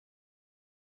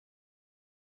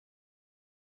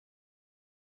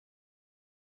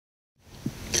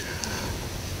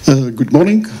Good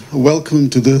morning. Welcome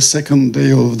to the second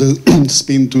day of the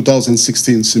SPIN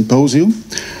 2016 Symposium.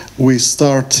 We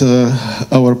start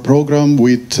our program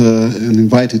with an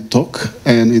invited talk,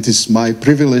 and it is my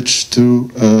privilege to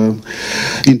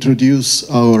introduce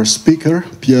our speaker,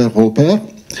 Pierre Wolper.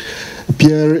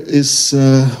 Pierre is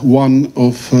one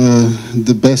of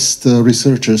the best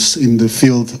researchers in the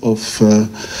field of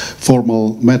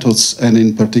formal methods and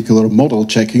in particular model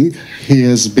checking. He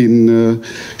has been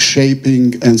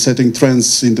shaping and setting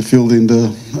trends in the field in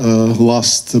the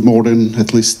last more than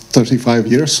at least 35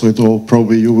 years, so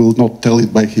probably you will not tell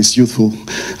it by his youthful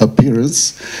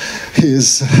appearance. He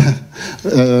is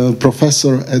a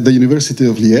professor at the University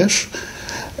of Liège,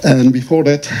 and before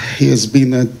that he has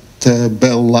been at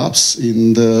Bell Labs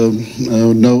in the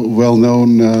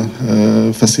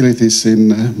well-known facilities in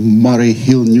Murray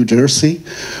Hill, New Jersey,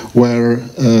 where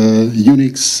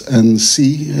Unix and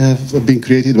C have been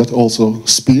created, but also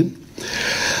SPIN.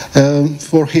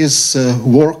 For his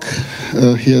work,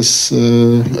 he has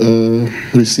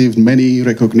received many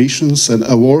recognitions and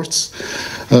awards.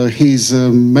 He is a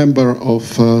member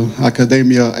of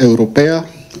Academia Europea,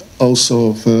 also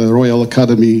of Royal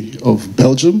Academy of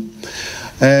Belgium.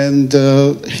 And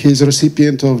he's a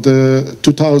recipient of the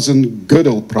 2000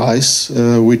 Gödel Prize,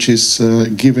 which is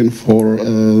given for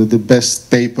the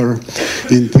best paper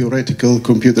in theoretical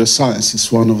computer science.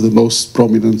 It's one of the most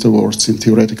prominent awards in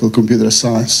theoretical computer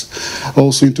science.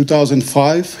 Also in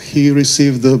 2005, he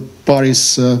received the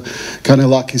Paris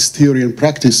Kanellakis Theory and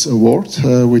Practice Award,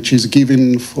 which is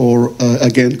given for,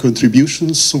 again,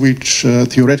 contributions,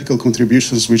 theoretical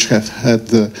contributions which have had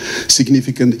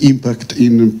significant impact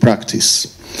in practice.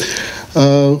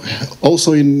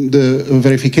 Also in the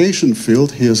verification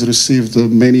field, he has received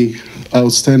many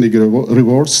outstanding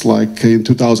rewards, like in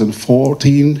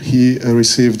 2014 he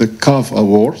received the CAV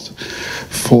Award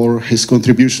for his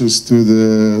contributions to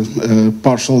the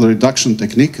partial reduction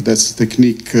technique. That's the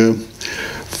technique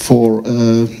for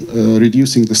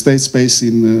reducing the state space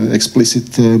in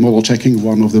explicit model checking,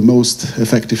 one of the most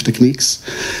effective techniques.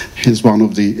 He's one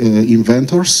of the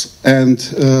inventors. And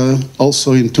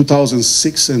also in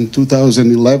 2006 and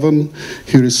 2011,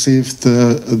 he received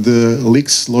the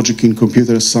LIX Logic in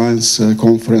Computer Science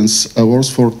Conference Awards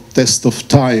for Test of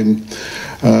Time.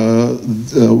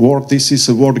 This is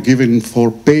an award given for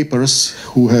papers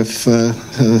who have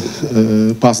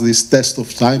passed this test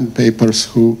of time, papers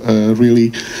who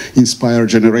really inspire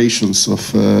generations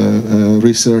of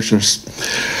researchers.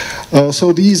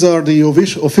 So these are the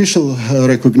official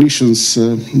recognitions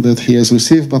that he has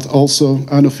received, but also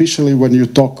unofficially, when you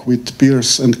talk with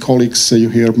peers and colleagues, you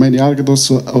hear many anecdotes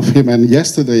of him. And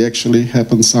yesterday actually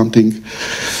happened something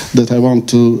that I want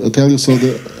to tell you. So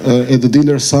at the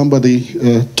dinner, somebody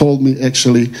told me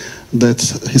actually that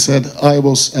he said, I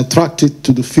was attracted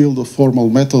to the field of formal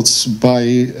methods by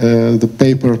the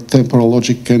paper Temporal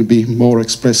Logic Can Be More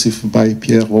Expressive by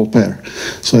Pierre Wolper.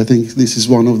 So I think this is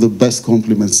one of the best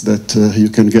compliments that you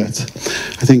can get.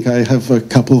 I think I have a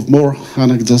couple of more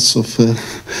anecdotes of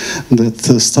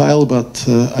that style, but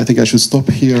I think I should stop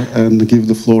here and give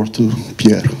the floor to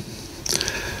Pierre.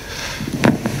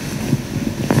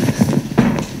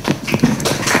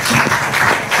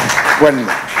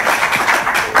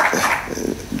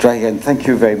 Dragan, thank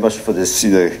you very much for this,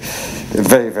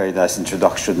 very, very nice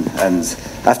introduction. And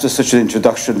after such an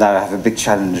introduction, now I have a big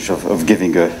challenge of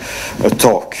giving a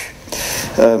talk.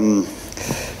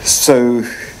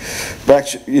 But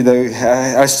actually,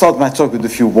 I start my talk with a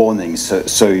few warnings,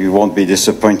 so you won't be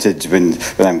disappointed when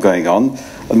I'm going on.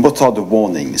 And what are the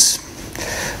warnings?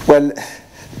 Well,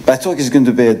 my talk is going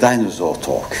to be a dinosaur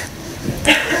talk.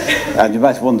 And you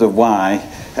might wonder why.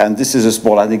 And this is a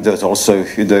small anecdote also.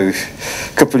 A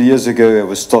couple of years ago I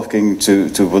was talking to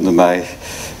one of my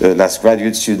last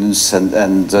graduate students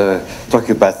and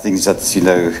talking about things that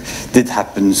did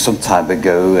happen some time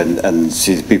ago and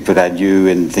people I knew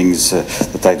and things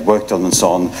that I'd worked on and so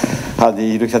on. And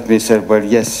he looked at me and said, well,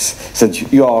 yes, he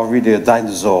said, you are really a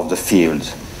dinosaur of the field.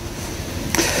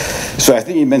 So I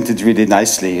think he meant it really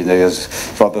nicely,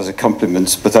 rather as a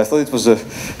compliment. But I thought it was a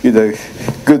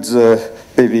good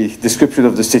maybe description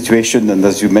of the situation, and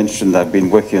as you mentioned, I've been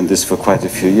working on this for quite a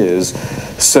few years.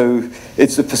 So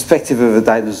it's the perspective of a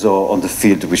dinosaur on the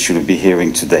field which you'll be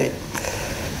hearing today.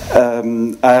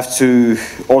 I have to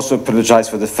also apologize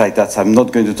for the fact that I'm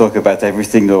not going to talk about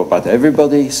everything or about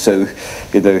everybody. So,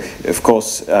 of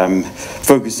course,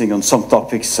 focusing on some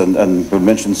topics and we'll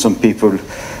mention some people.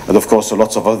 And of course, a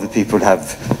lot of other people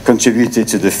have contributed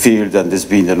to the field, and there's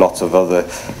been a lot of other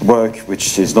work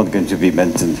which is not going to be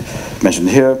mentioned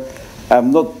here.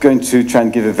 I'm not going to try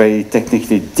and give a very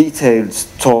technically detailed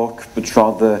talk, but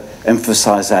rather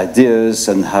emphasize ideas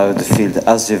and how the field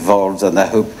has evolved and I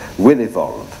hope will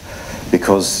evolve,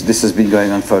 because this has been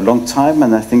going on for a long time,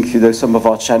 and I think some of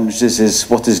our challenges is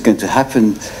what is going to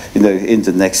happen in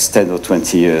the next 10 or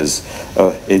 20 years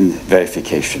in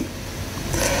verification.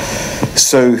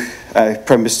 So I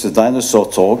promised a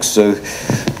dinosaur talk, so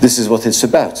this is what it's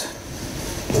about.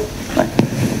 Right.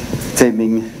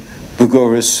 Taming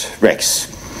Bugorus rex.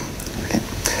 Okay.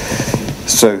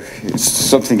 So it's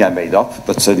something I made up,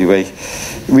 but anyway,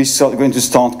 we're going to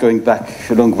start going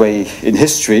back a long way in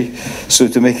history. So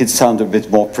to make it sound a bit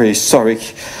more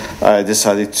prehistoric, I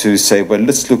decided to say, well,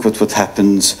 let's look at what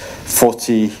happened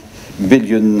 40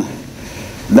 billion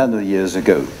nanoyears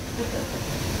ago.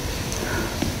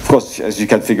 Of course, as you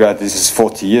can figure out, this is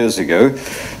 40 years ago.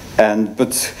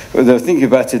 But when I think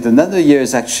about it, the nanoyear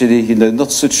is actually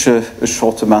not such a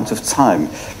short amount of time,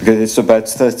 because it's about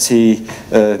 30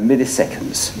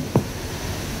 milliseconds.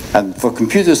 And for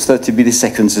computers, 30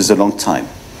 milliseconds is a long time.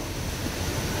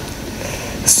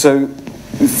 So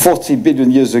 40 billion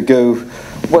years ago,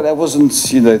 well, I wasn't,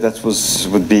 that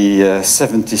would be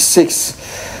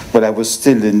 76, but I was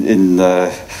still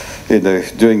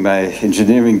doing my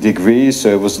engineering degree,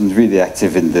 so I wasn't really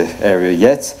active in the area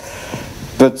yet.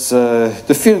 But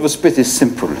the field was pretty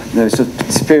simple.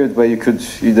 It's a period where you could,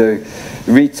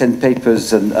 read 10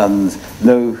 papers and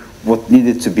know what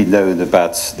needed to be known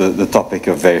about the topic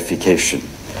of verification.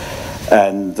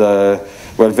 And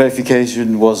well,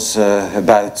 verification was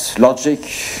about logic,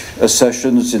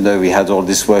 assertions. We had all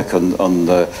this work on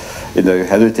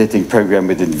annotating program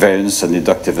with invariance and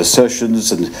inductive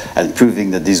assertions, and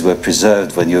proving that these were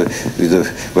preserved when you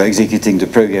were executing the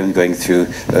program, going through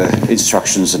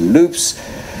instructions and loops.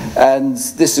 And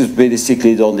this is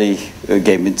basically the only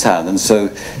game in town. And so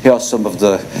here are some of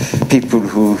the people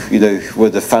who were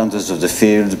the founders of the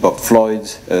field: Bob Floyd,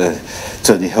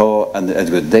 Tony Hoare, and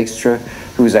Edward Dijkstra,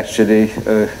 who is actually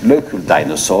a local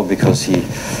dinosaur because he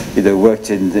worked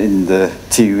in the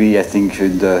TUE, I think,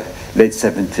 in the late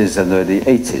 70s and early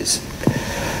 80s.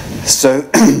 So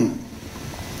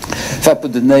if I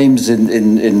put the names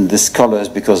in these colors,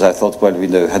 because I thought, well, we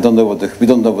don't know what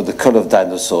the color of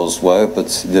dinosaurs were, but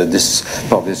this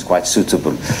probably is quite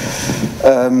suitable.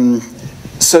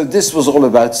 So this was all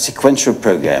about sequential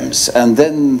programs, and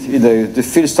then the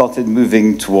field started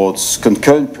moving towards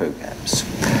concurrent programs,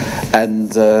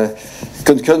 and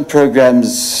concurrent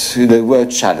programs were a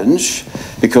challenge,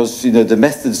 because the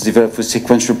methods developed for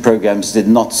sequential programs did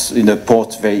not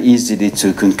port very easily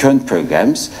to concurrent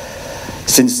programs,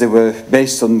 since they were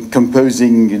based on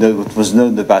composing what was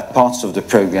known about parts of the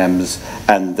programs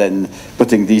and then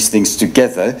putting these things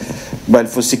together. Well,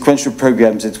 for sequential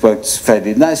programs it worked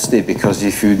fairly nicely, because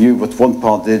if you knew what one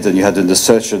part did and you had an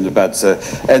assertion about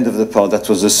the end of the part, that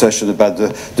was an assertion about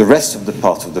the rest of the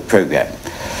part of the program.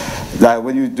 Now,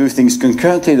 when you do things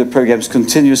concurrently, the programs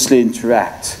continuously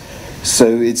interact. So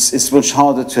it's much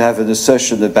harder to have an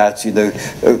assertion about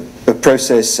a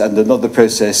process and another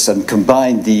process and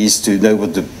combine these to know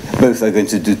what both are going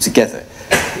to do together.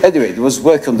 Anyway, there was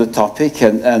work on the topic,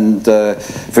 and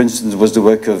for instance, there was the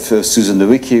work of Susan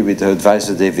Nowicki with her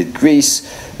advisor David Grease,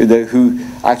 who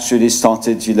actually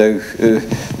started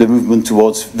the movement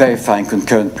towards verifying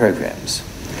concurrent programs.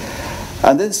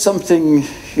 And then something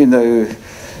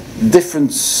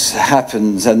different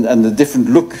happened, and a different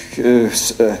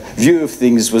view of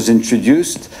things was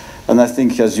introduced. And I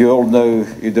think, as you all know,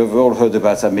 you've all heard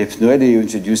about Amir Pnoeli, who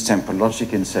introduced temporal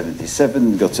logic in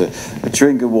 '77, got a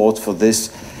Turing Award for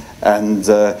this. And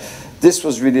this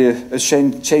was really a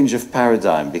change of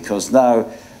paradigm, because now,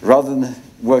 rather than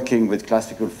working with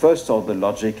classical first-order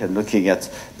logic and looking at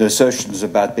the assertions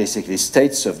about basically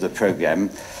states of the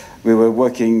program, we were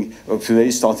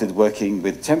started working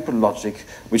with temporal logic,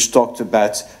 which talked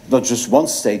about not just one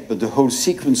state, but the whole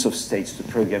sequence of states the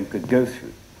program could go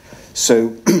through. So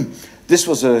this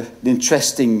was an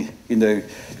interesting,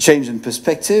 change in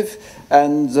perspective,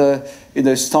 and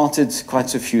started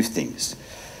quite a few things.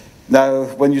 Now,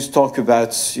 when you talk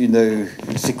about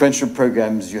sequential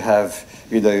programs, you have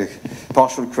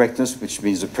partial correctness, which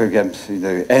means the program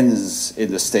ends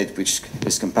in a state which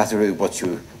is compatible with what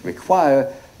you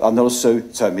require, and also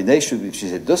termination, which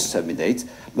is it does terminate.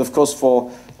 But of course,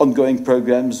 for ongoing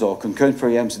programs or concurrent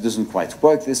programs, it doesn't quite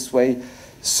work this way.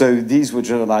 So these were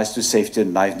generalized to safety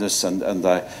and liveness, and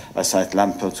I cite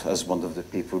Lampert as one of the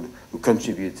people who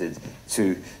contributed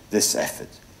to this effort.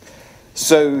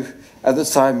 So at the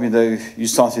time, you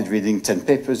started reading 10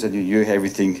 papers and you knew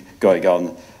everything going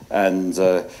on, and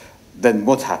then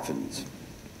what happened?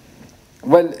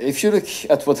 Well, if you look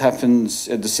at what happens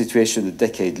in the situation a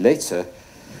decade later,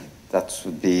 that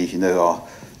would be,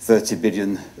 30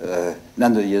 billion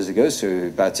nanoyears ago, so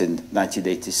about in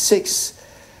 1986.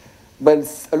 Well,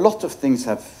 a lot of things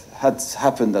had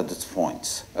happened at that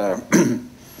point.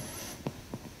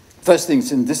 First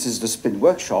things, and this is the spin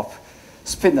workshop,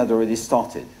 spin had already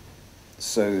started.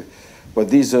 So, well,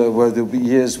 these were the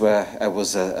years where I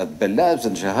was at Bell Labs,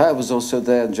 and Gerard was also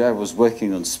there, and Gerard was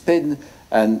working on spin,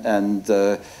 and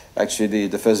actually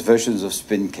the first versions of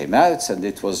spin came out, and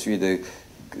it was really,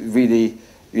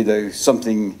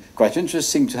 something quite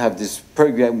interesting to have this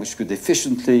program which could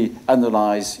efficiently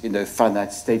analyze,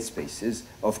 finite state spaces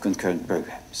of concurrent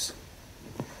programs.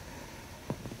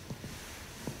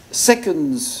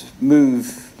 Second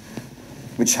move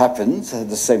which happened at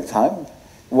the same time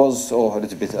was, or a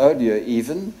little bit earlier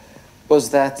even, was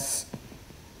that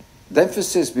the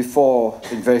emphasis before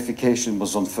in verification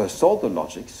was on first order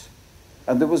logics,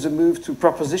 and there was a move to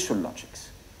propositional logics.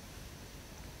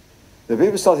 The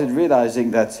people started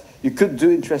realizing that you could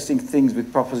do interesting things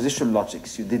with propositional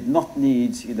logics. You did not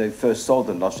need, first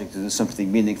order logic to do something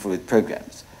meaningful with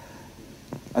programs.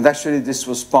 And actually this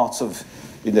was part of,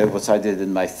 what I did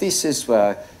in my thesis,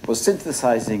 where I was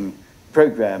synthesizing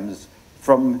programs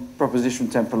from proposition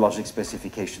temporal logic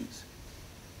specifications.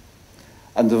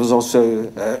 And there was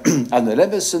also Anna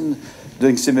Emerson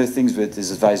doing similar things with his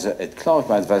advisor Ed Clark.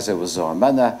 My advisor was Zoran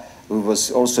Mana, who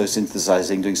was also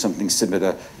synthesizing, doing something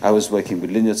similar. I was working with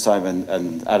linear time,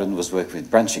 and Alan was working with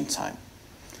branching time.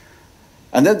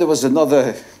 And then there was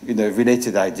another,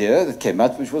 related idea that came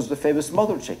out, which was the famous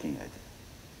model checking idea.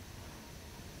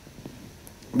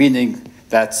 Meaning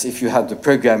that if you had the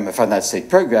program, a finite state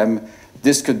program,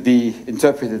 this could be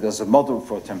interpreted as a model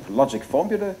for a temporal logic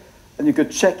formula, and you could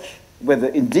check whether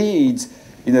indeed,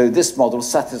 this model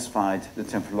satisfied the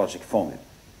temporal logic formula.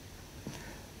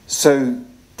 So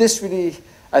this really,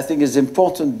 I think, is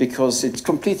important because it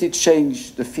completely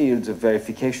changed the field of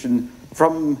verification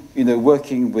from,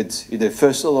 working with,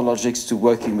 first order logics to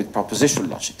working with propositional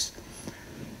logics.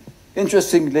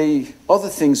 Interestingly, other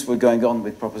things were going on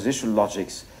with propositional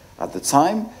logics at the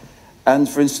time, and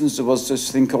for instance, there was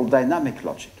this thing called dynamic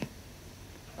logic.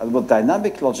 And what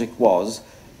dynamic logic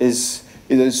is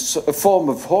a form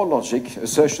of Hoare logic,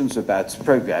 assertions about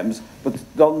programs, but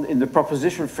done in the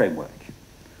propositional framework.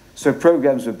 So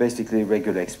programs were basically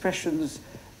regular expressions,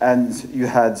 and you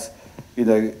had,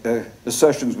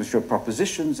 assertions which were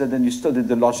propositions, and then you studied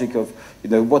the logic of,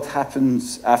 what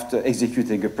happens after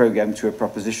executing a program to a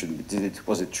proposition.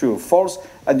 Was it true or false?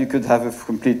 And you could have a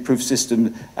complete proof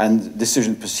system and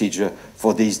decision procedure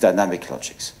for these dynamic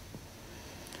logics.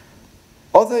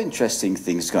 Other interesting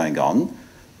things going on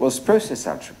was process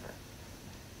algebra.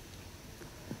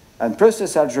 And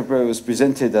process algebra was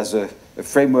presented as a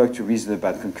framework to reason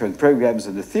about concurrent programs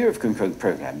and the theory of concurrent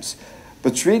programs.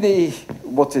 But really,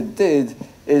 what it did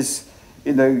is,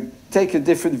 take a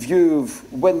different view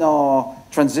of when are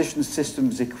transition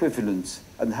systems equivalent,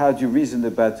 and how do you reason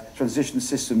about transition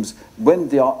systems when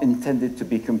they are intended to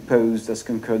be composed as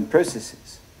concurrent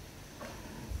processes.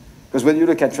 Because when you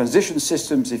look at transition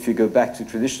systems, if you go back to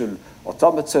traditional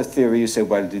automata theory, you say,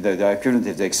 well, they're equivalent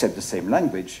if they accept the same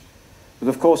language. But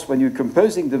of course, when you're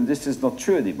composing them, this is not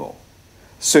true anymore.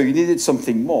 So you needed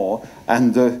something more,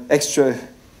 and the extra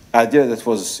idea that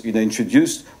was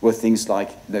introduced were things like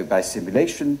by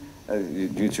simulation,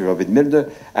 due to Robin Milner,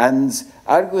 and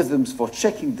algorithms for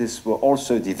checking this were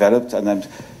also developed, and I'm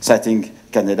citing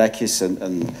Kanellakis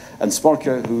and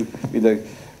Smolker, who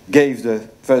gave the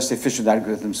first efficient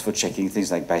algorithms for checking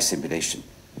things like by simulation.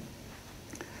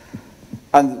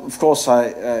 And of course,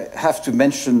 I have to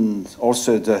mention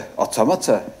also the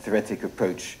automata theoretic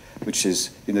approach, which is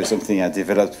something I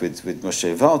developed with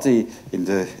Moshe Vardi in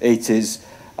the 80s.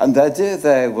 And the idea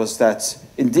there was that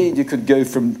indeed you could go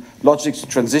from logic to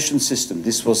transition system.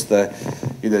 This was the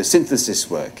synthesis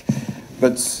work.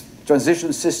 But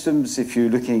transition systems, if you're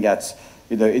looking at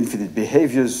infinite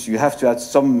behaviors, you have to add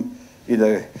some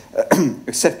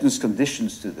acceptance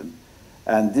conditions to them.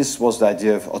 And this was the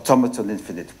idea of automaton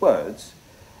infinite words.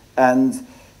 And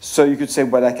so you could say,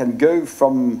 well, I can go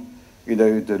from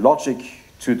the logic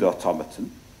to the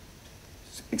automaton,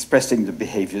 expressing the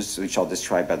behaviors which are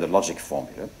described by the logic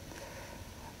formula.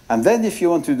 And then if you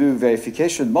want to do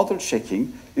verification model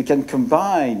checking, you can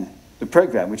combine the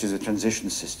program, which is a transition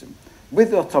system,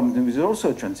 with the automaton, which is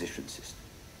also a transition system.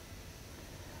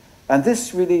 And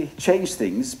this really changed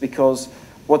things, because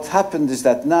what happened is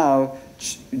that now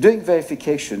doing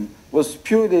verification was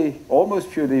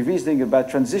almost purely reasoning about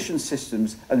transition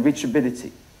systems and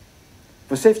reachability.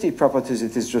 For safety properties,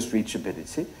 it is just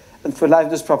reachability. And for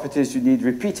liveness properties, you need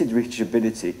repeated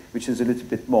reachability, which is a little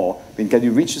bit more. I mean, can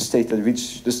you reach a state and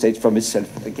reach the state from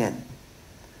itself again?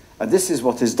 And this is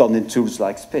what is done in tools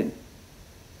like spin,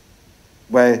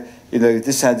 where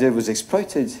this idea was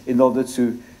exploited in order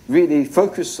to really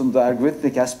focus on the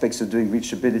algorithmic aspects of doing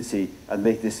reachability and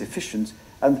make this efficient,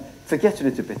 and forget a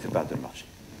little bit about the logic.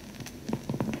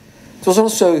 It was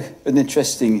also an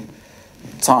interesting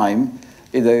time,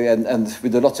 and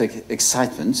with a lot of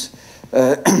excitement.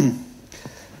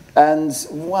 And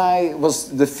why was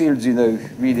the field,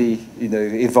 really,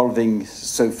 evolving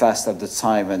so fast at the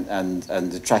time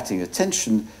and attracting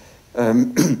attention?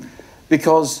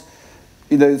 Because,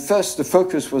 first the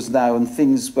focus was now on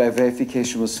things where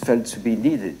verification was felt to be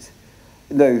needed.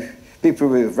 People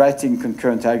were writing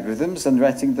concurrent algorithms and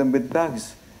writing them with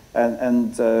bugs.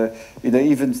 And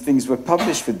even things were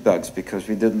published with bugs because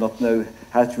we did not know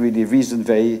how to really reason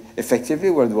very effectively.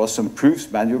 Well, there was some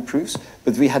proofs, manual proofs,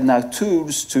 but we had now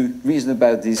tools to reason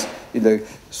about these,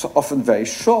 so often very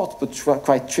short but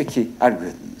quite tricky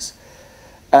algorithms.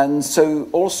 And so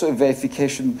also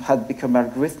verification had become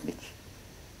algorithmic.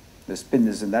 The spin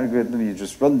is an algorithm, you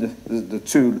just run the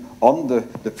tool on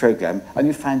the program and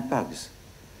you find bugs,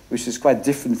 which is quite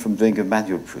different from doing a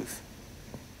manual proof.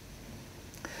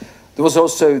 There was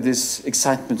also this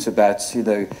excitement about,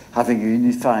 having a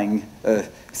unifying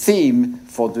theme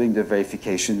for doing the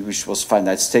verification, which was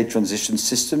finite state transition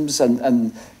systems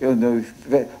and a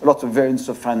lot of variants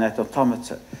of finite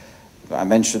automata. I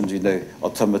mentioned,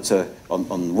 automata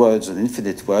on words and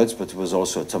infinite words, but there was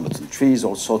also automaton trees,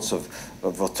 all sorts of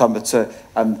automata,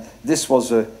 and this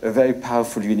was a very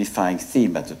powerful unifying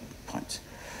theme at the point.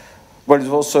 Well, it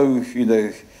was also,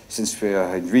 since we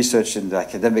are in research in the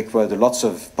academic world, there are lots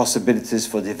of possibilities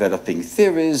for developing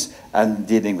theories and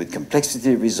dealing with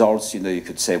complexity results. You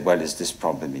could say, well, is this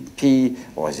problem in P,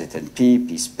 or is it in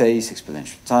P space,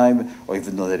 exponential time, or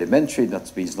even non-elementary,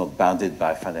 that means not bounded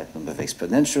by a finite number of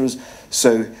exponentials.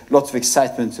 So lots of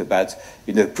excitement about,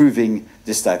 proving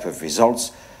this type of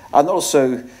results. And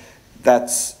also that,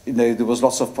 there was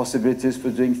lots of possibilities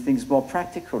for doing things more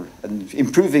practical and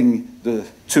improving the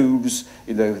tools,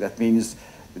 that means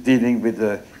dealing with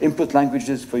the input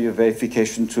languages for your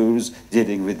verification tools,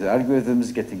 dealing with the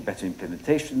algorithms, getting better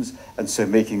implementations, and so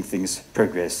making things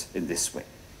progress in this way.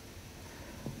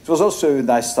 It was also a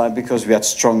nice time because we had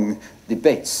strong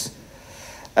debates.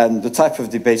 And the type of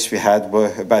debates we had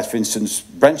were about, for instance,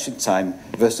 branching time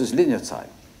versus linear time.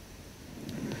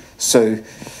 So,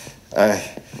 I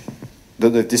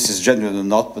don't know if this is genuine or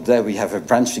not, but there we have a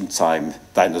branching time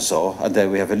dinosaur, and there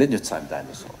we have a linear time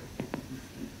dinosaur.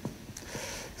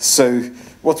 So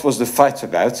what was the fight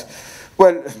about?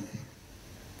 Well,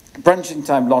 branching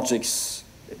time logics,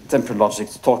 temporal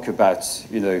logics, talk about,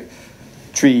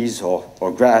 trees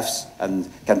or graphs and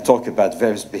can talk about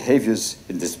various behaviors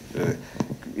in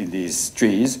these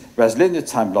trees, whereas linear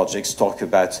time logics talk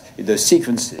about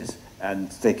sequences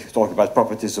and they talk about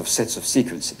properties of sets of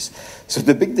sequences. So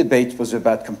the big debate was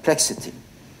about complexity.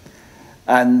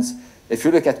 And if you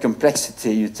look at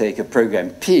complexity, you take a program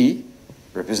P,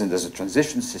 represented as a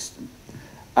transition system,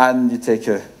 and you take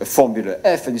a formula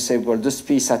F and you say, well, does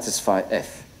P satisfy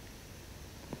F?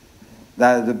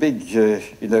 Now, the big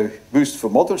boost for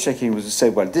model checking was to say,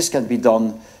 well, this can be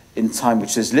done in time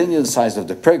which is linear in the size of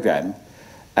the program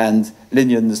and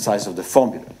linear in the size of the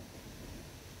formula.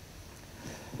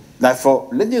 Now, for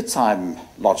linear time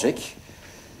logic,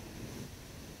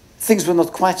 things were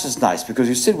not quite as nice because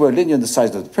you still were linear in the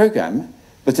size of the program,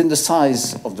 but in the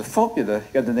size of the formula,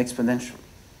 you had an exponential.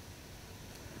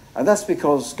 And that's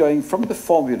because going from the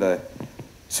formula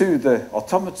to the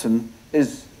automaton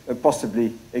is a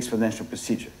possibly exponential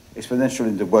procedure, exponential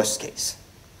in the worst case.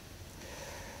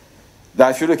 Now,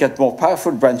 if you look at more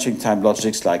powerful branching time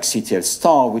logics like CTL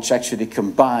star, which actually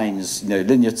combines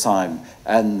linear time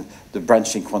and the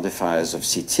branching quantifiers of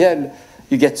CTL,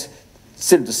 you get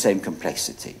still the same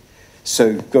complexity.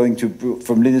 So going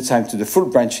from linear time to the full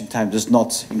branching time does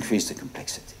not increase the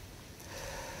complexity.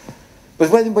 But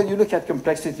when you look at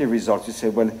complexity results, you say,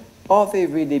 well, are they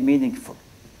really meaningful?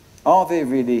 Are they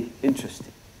really interesting?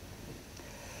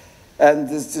 And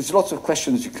there's lots of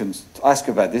questions you can ask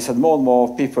about this, and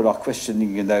more people are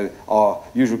questioning, our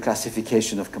usual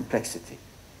classification of complexity.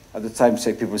 At the time,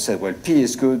 people said, well, P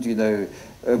is good,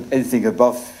 anything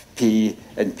above P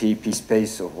and P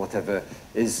space or whatever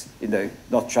is,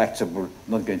 not tractable,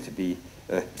 not going to be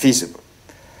feasible.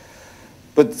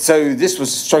 But so this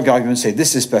was a strong argument saying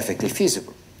this is perfectly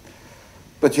feasible.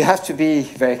 But you have to be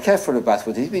very careful about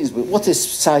what it means. But what is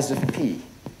size of P?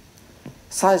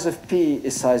 Size of P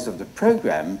is size of the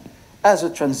program as a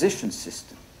transition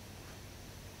system.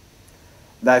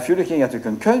 Now, if you're looking at a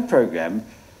concurrent program,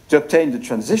 to obtain the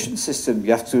transition system,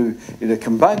 you have to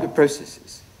combine the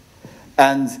processes.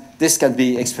 And this can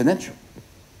be exponential.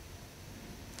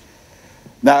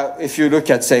 Now, if you look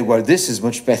at, say, well, this is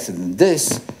much better than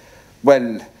this,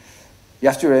 well, you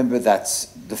have to remember that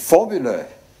the formula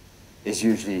is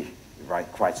usually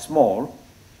quite small.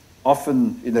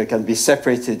 Often, can be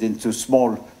separated into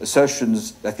small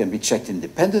assertions that can be checked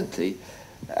independently.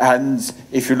 And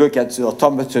if you look at the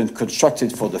automaton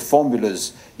constructed for the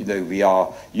formulas, we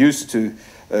are used to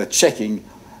checking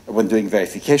when doing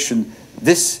verification,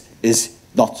 this is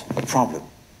not a problem.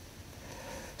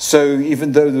 So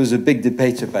even though there was a big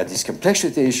debate about these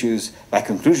complexity issues, my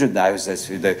conclusion now is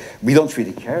that we don't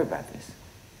really care about this.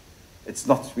 It's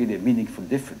not really a meaningful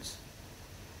difference.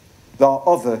 There are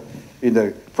other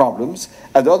problems,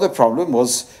 and the other problem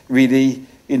was really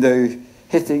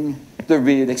hitting the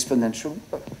real exponential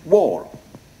wall.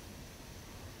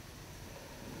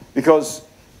 Because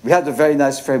we had a very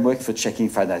nice framework for checking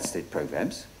finite state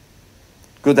programs,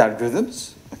 good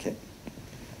algorithms, okay.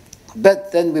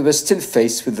 But then we were still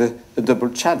faced with a double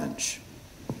challenge.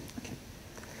 Okay.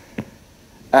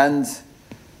 And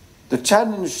the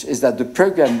challenge is that the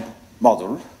program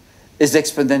model is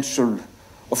exponential,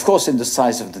 of course, in the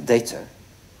size of the data.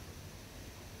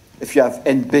 If you have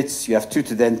n bits, you have 2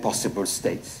 to the n possible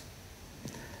states.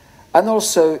 And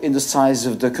also in the size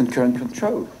of the concurrent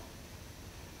control.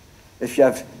 If you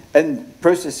have n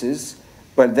processes,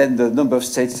 well, then the number of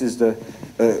states is the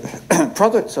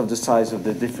product of the size of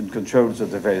the different controls of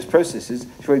the various processes,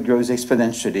 so it grows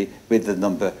exponentially with the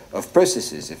number of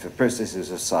processes. If a process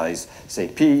is of size, say,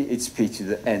 p, it's p to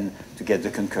the n to get the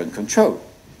concurrent control.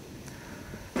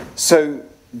 So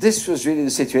this was really the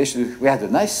situation. We had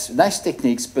a nice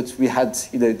techniques, but we had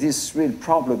this real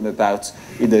problem about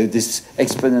this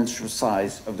exponential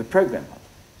size of the program.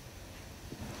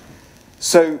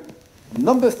 So a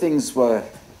number of things were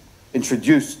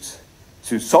introduced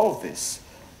to solve this,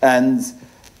 and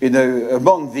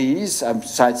among these, I'm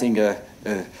citing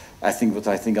I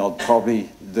think are probably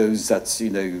those that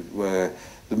were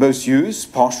the most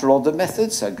used: partial order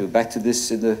methods. I'll go back to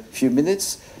this in a few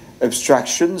minutes.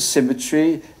 Abstraction,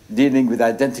 symmetry, dealing with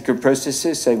identical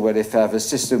processes, saying, well, if I have a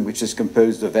system which is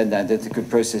composed of n identical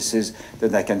processes,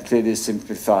 then I can clearly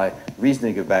simplify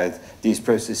reasoning about these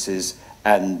processes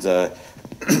and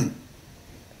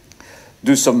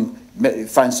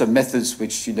find some methods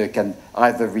which can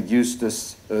either reduce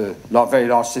this very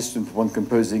large system to one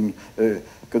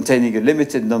containing a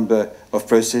limited number of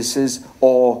processes,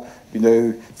 or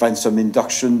find some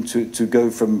induction to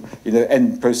go from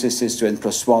n processes to n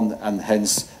plus 1, and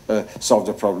hence solve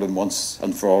the problem once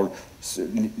and for all,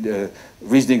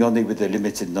 reasoning only with a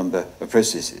limited number of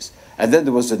processes. And then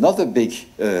there was another big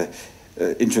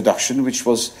introduction, which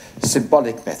was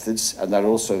symbolic methods, and I'll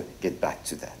also get back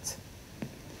to that.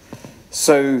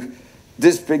 So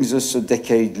this brings us a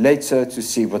decade later to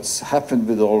see what's happened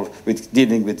with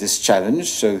dealing with this challenge.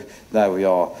 So now we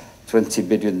are 20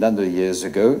 billion nanoyears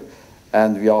ago,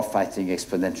 and we are fighting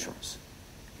exponentials.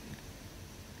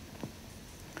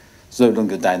 It's no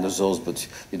longer dinosaurs, but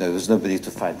there's nobody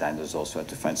to fight dinosaurs, so I had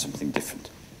to find something different.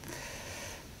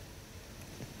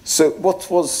 So what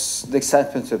was the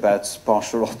excitement about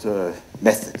partial order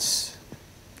methods?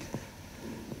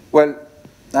 Well,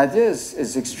 the idea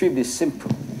is extremely simple.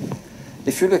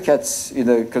 If you look at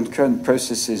concurrent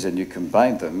processes and you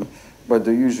combine them, well,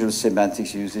 the usual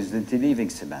semantics used is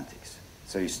interleaving semantics.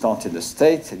 So you start in a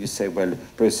state and you say, well,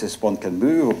 process 1 can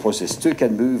move or process 2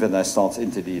 can move, and I start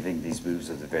interleaving these moves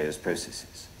of the various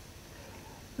processes.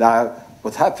 Now,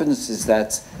 what happens is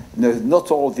that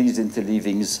not all these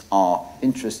interleavings are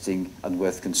interesting and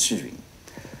worth considering,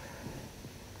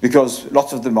 because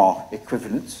lots of them are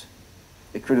equivalent.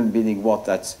 Equivalent meaning what?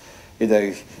 That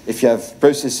if you have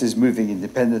processes moving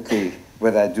independently,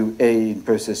 whether I do A in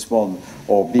process 1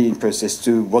 or B in process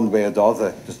 2, one way or the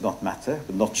other, does not matter,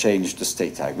 will not change the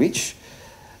state I reach.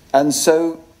 And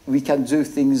so we can do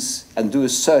things and do a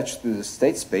search through the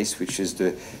state space, which is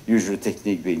the usual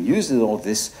technique being used in all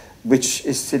this, which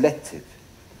is selective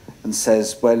and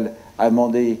says, well, I'm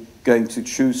only going to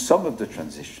choose some of the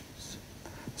transitions.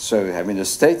 So I'm in a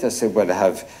state, I say, well, I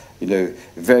have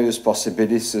various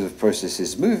possibilities of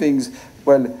processes moving.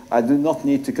 Well, I do not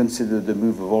need to consider the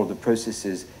move of all the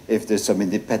processes if there's some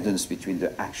independence between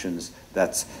the actions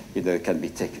that can be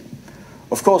taken.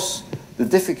 Of course, the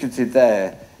difficulty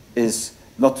there is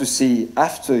not to see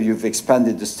after you've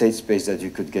expanded the state space that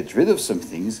you could get rid of some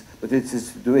things, but it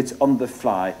is to do it on the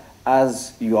fly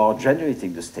as you are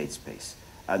generating the state space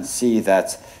and see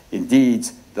that indeed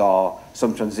there are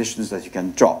some transitions that you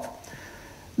can drop.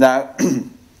 Now,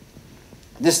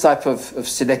 this type of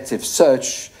selective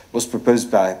search was proposed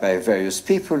by various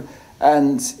people,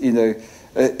 and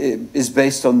is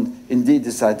based on indeed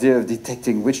this idea of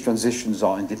detecting which transitions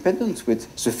are independent with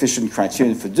sufficient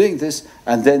criterion for doing this,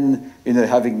 and then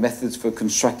having methods for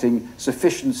constructing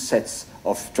sufficient sets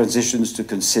of transitions to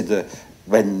consider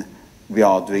when we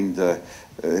are doing the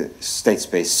state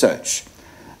space search.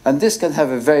 And this can have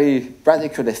a very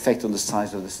radical effect on the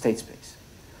size of the state space.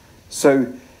 So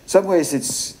in some ways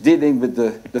it's dealing with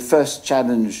the first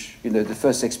challenge, the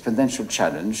first exponential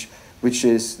challenge, which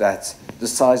is that the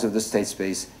size of the state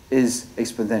space is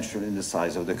exponential in the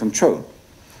size of the control.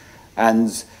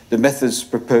 And the methods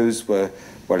proposed were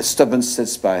stubborn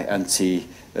sets by Antti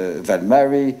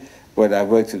Valmari, where I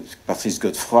worked with Patrice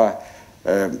Godefroy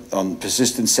on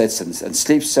persistent sets and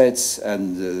sleep sets,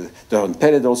 and Doron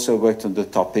Peled also worked on the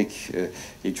topic. He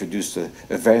introduced a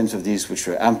variant of these, which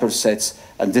were ample sets,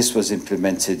 and this was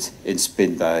implemented in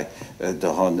spin by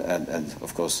Doron and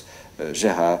of course,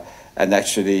 Gérard. And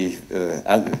actually,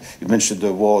 you mentioned the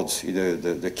award,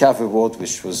 the CAV award,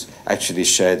 which was actually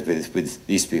shared with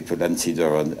these people, Antti,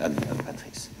 Doron, and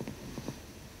Patrice.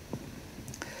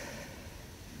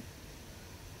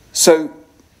 So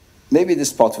maybe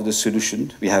this part of the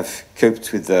solution, we have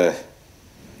coped with the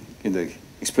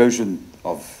explosion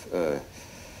of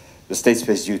the state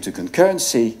space due to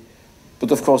concurrency, but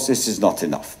of course this is not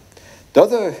enough. The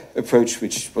other approach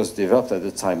which was developed at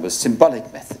the time was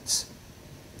symbolic methods.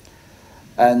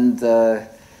 And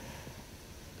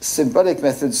symbolic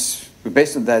methods were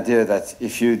based on the idea that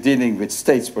if you're dealing with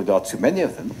states where there are too many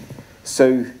of them,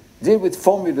 so deal with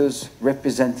formulas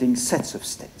representing sets of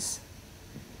states.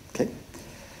 Okay?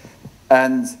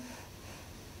 And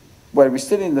well, we're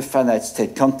still in the finite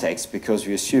state context because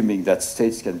we're assuming that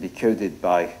states can be coded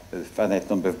by a finite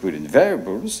number of Boolean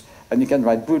variables, and you can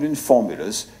write Boolean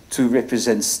formulas to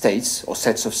represent states or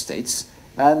sets of states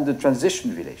and the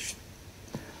transition relation.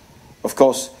 Of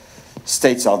course,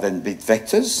 states are then bit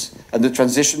vectors, and the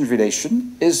transition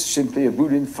relation is simply a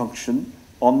Boolean function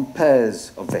on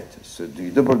pairs of vectors. So do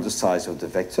you double the size of the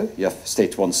vector? You have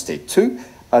state 1, state 2,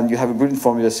 and you have a Boolean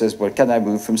formula that says, well, can I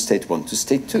move from state 1 to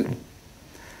state 2?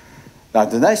 Now,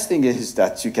 the nice thing is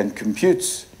that you can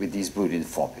compute with these Boolean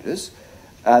formulas,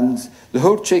 and the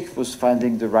whole trick was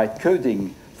finding the right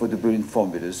coding for the Boolean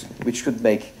formulas, which could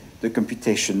make the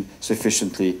computation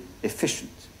sufficiently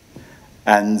efficient.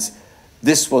 And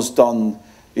this was done,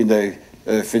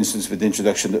 for instance, with the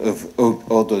introduction of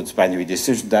ordered binary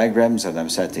decision diagrams, and I'm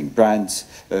citing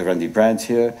Randy Brandt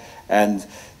here. And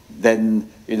then,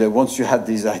 once you had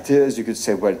these ideas, you could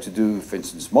say, well, to do, for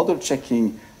instance, model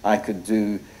checking, I could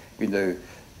do, the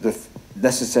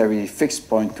necessary fixed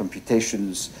point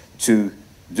computations to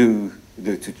do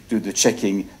the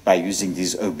checking by using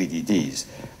these OBDDs.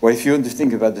 Well, if you want to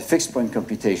think about the fixed point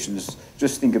computations,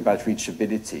 just think about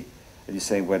reachability. And you're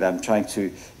saying, well, I'm trying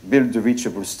to build the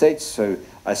reachable states, so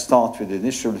I start with the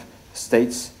initial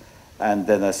states, and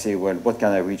then I say, well, what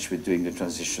can I reach with doing the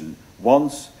transition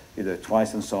once,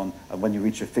 twice, and so on. And when you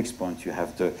reach a fixed point, you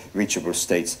have the reachable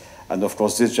states. And of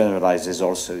course, this generalizes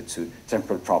also to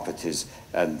temporal properties,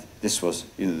 and this was,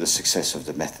 the success of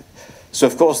the method. So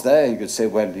of course, there you could say,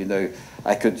 well,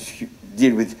 I could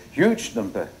deal with huge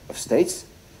number of states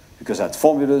because I had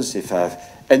formulas. If I have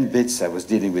n bits, I was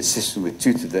dealing with system with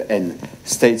 2 to the n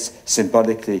states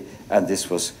symbolically, and this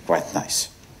was quite nice.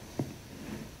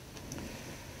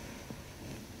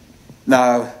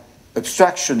 Now,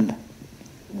 abstraction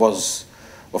was,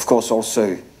 of course,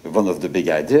 also one of the big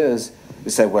ideas.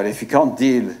 We said, well, if you can't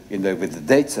deal, with the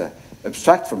data,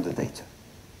 abstract from the data.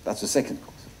 That's the second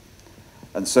course.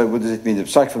 And so, what does it mean,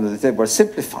 abstract from the data? Well,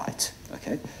 simplify it.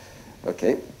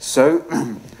 Okay. So.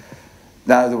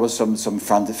 Now, there was some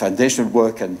foundational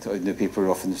work, and people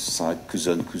often cite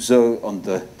Cousin and Couzeau on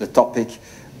the topic,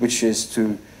 which is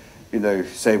to,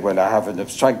 say, well, I have an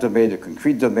abstract domain, a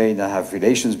concrete domain, I have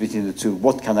relations between the two.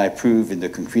 What can I prove in the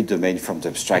concrete domain from the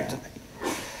abstract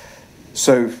domain?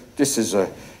 So this is a,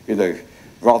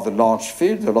 rather large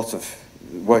field. A lot of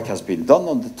work has been done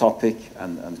on the topic,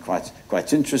 and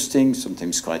quite interesting,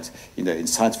 sometimes quite,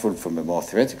 insightful from a more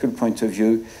theoretical point of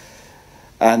view.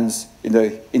 And,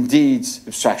 indeed,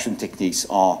 abstraction techniques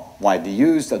are widely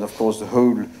used. And, of course, the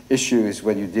whole issue is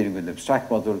when you're dealing with an abstract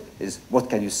model is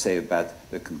what can you say about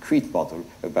the concrete model,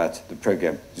 about the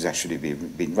program that's actually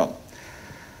being run.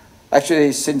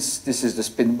 Actually, since this is the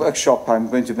spin workshop, I'm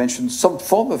going to mention some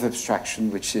form of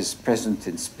abstraction which is present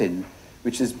in spin,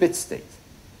 which is bit state.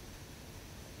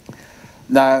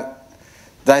 Now,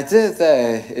 the idea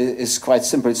there is quite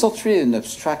simple. It's not really an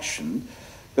abstraction,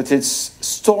 but it's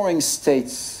storing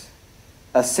states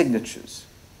as signatures.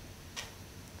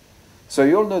 So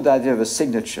you all know the idea of a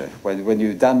signature. When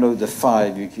you download the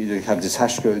file, you have this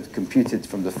hash code computed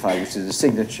from the file, which is a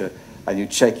signature, and you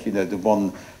check, the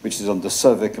one which is on the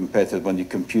server compared to the one you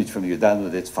compute from your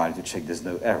downloaded file to check there's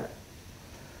no error.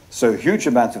 So a huge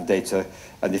amount of data,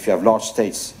 and if you have large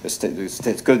states, the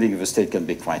state coding of a state can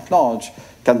be quite large,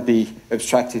 can be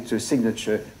abstracted to a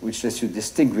signature, which lets you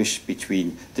distinguish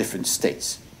between different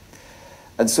states.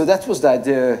 And so that was the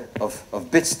idea of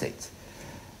bit state.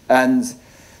 And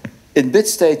in bit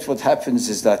state, what happens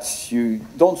is that you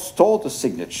don't store the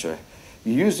signature.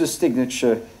 You use the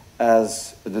signature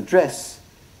as an address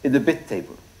in the bit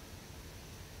table.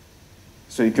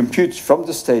 So you compute from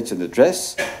the state an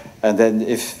address, and then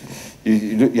if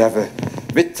you have a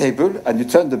bit table, and you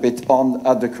turn the bit on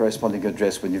at the corresponding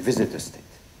address when you visit the state.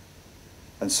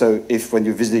 And so if when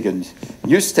you're visiting a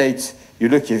new state, you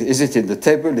look, is it in the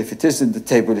table? If it is in the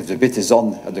table, if the bit is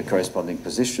on at the corresponding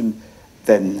position,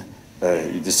 then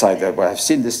you decide that, well, I've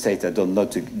seen this state, I don't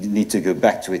need to go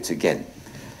back to it again.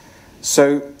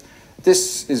 So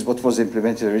this is what was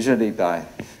implemented originally by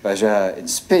Gérard in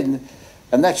Spin.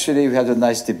 And actually, we had a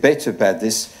nice debate about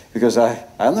this, because I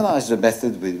analyzed the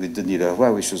method with Denis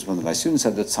Leroy, which was one of my students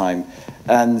at the time,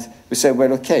 and we said,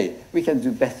 well, okay, we can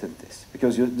do better than this,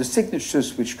 because the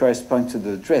signatures which correspond to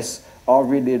the address are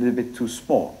really a little bit too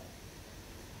small.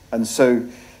 And so,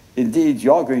 indeed,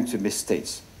 you are going to miss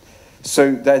states.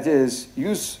 So the idea is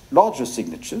use larger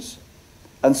signatures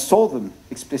and store them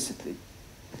explicitly.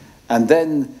 And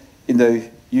then,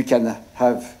 you can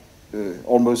have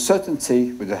almost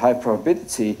certainty with a high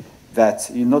probability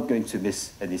that you're not going to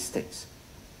miss any states.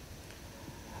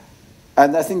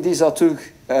 And I think these are two,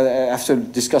 after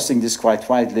discussing this quite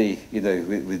widely,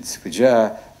 with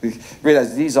Gérard, we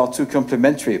realized these are two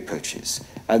complementary approaches.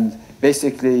 And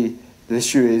basically, the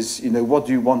issue is, what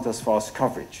do you want as far as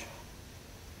coverage?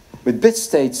 With bit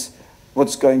states,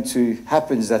 what's going to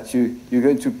happen is that you're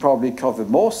going to probably cover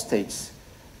more states,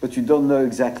 but you don't know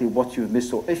exactly what you've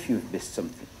missed or if you've missed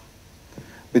something.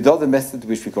 With the other method,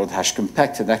 which we call hash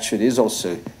compact, and actually is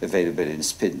also available in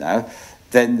Spin now,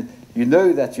 then you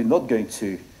know that you're not going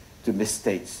to miss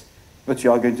states, but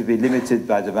you are going to be limited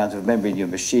by the amount of memory in your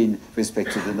machine with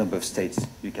respect to the number of states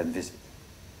you can visit.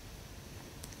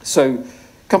 So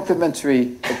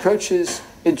complementary approaches,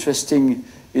 interesting,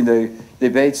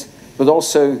 debates, but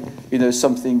also,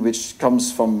 something which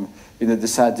comes from,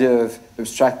 this idea of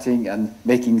abstracting and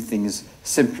making things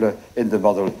simpler in the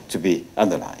model to be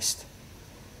analyzed.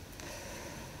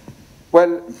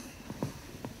 Well,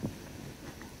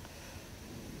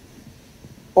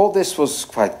 all this was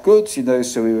quite good,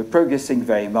 so we were progressing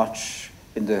very much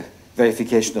in the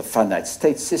verification of finite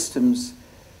state systems,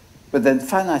 but then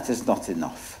finite is not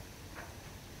enough.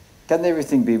 Can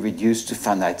everything be reduced to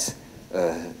finite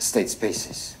state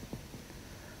spaces?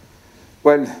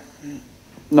 Well,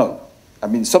 no. I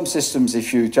mean, some systems,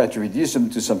 if you try to reduce them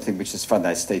to something which is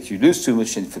finite state, you lose too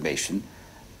much information,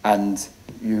 and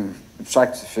you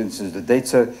abstract, for instance, the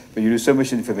data, but you lose so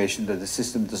much information that the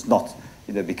system does not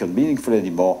become meaningful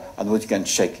anymore, and what you can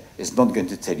check is not going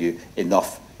to tell you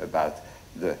enough about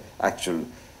the actual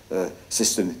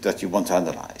system that you want to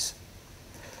analyze.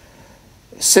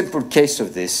 A simple case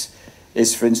of this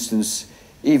is, for instance,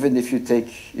 even if you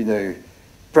take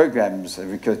programs,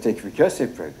 take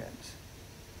recursive programs,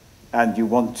 and you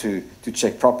want to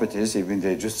check properties, even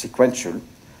they're just sequential,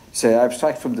 say I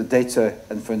abstract from the data,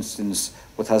 and for instance,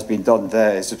 what has been done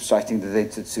there is abstracting the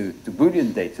data to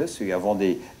Boolean data, so you have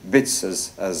only bits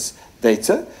as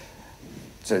data.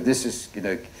 So this is,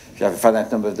 if you have a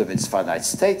finite number of them, it's finite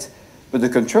state, but the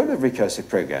control of recursive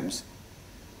programs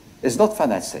is not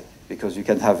finite state, because you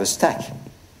can have a stack.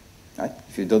 Right?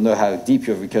 If you don't know how deep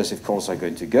your recursive calls are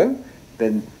going to go,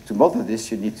 then to model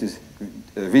this, you need to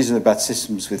reason about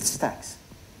systems with stacks.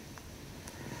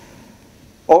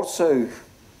 Also,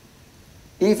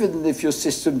 even if your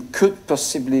system could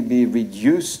possibly be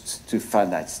reduced to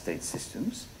finite state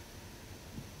systems,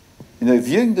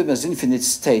 viewing them as infinite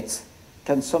state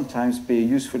can sometimes be a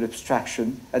useful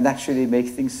abstraction and actually make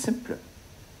things simpler.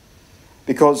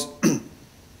 Because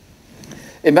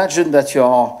imagine that you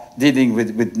are dealing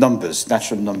with numbers,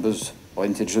 natural numbers or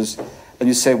integers, and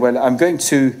you say, well, I'm going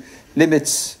to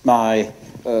limit my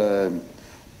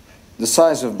the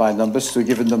size of my numbers to a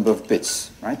given number of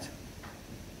bits, right?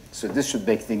 So this should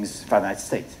make things finite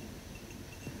state.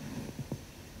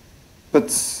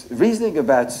 But reasoning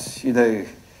about,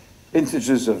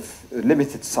 integers of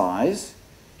limited size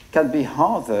can be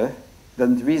harder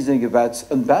than reasoning about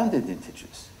unbounded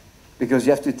integers, because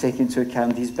you have to take into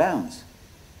account these bounds.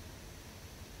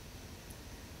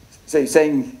 So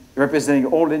saying representing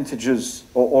all integers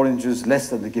or all integers less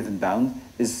than the given bound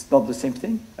is not the same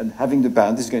thing. And having the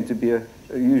bound is going to be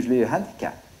usually a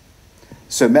handicap.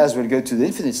 So may as well go to the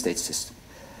infinite state system.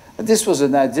 And this was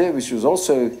an idea which was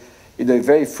also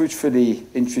very fruitfully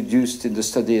introduced in the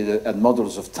study and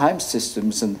models of time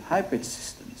systems and hybrid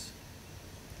systems.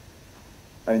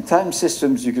 In time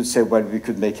systems, you could say, well, we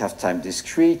could have time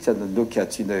discrete and then look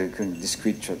at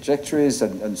discrete trajectories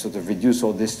and sort of reduce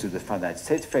all this to the finite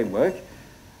state framework.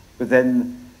 But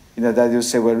then, then you'll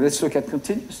say, well, let's look at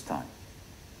continuous time.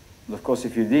 And of course,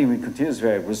 if you're dealing with continuous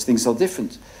variables, things are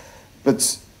different.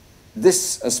 But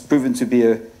this has proven to be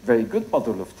a very good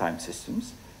model of time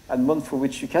systems, and one for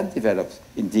which you can develop,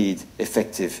 indeed,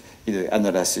 effective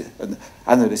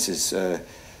analysis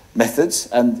methods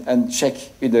and check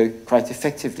quite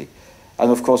effectively.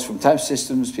 And of course, from time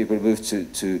systems, people move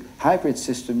to hybrid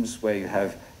systems where you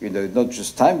have not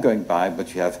just time going by,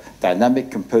 but you have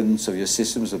dynamic components of your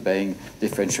systems obeying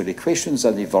differential equations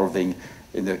and evolving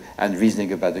and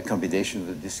reasoning about the combination of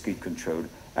the discrete control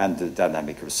and the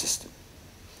dynamical system.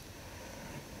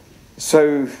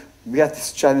 So we had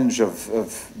this challenge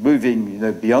of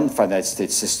moving beyond finite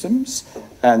state systems,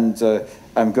 and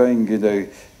I'm going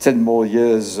 10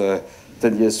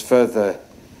 years further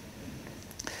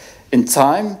in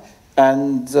time,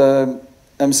 and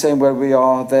I'm saying, well, we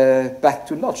are there back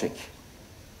to logic.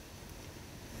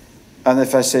 And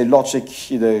if I say logic,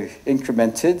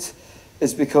 incremented,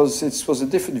 it's because it was a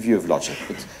different view of logic.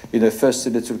 But, first a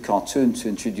little cartoon to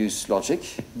introduce logic,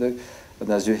 and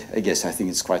as I guess I think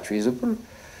it's quite reasonable.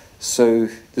 So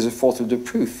there's a fourth of the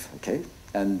proof, okay?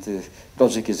 And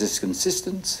logic is this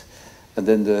consistent. And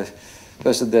then the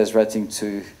person there is writing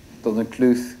to Donald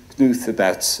Knuth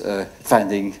about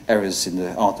finding errors in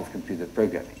the art of computer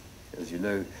programming. As you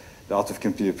know, the art of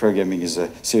computer programming is a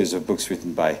series of books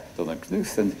written by Donald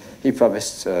Knuth, and he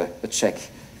promised a check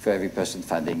for every person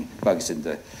finding bugs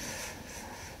in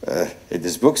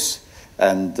his books.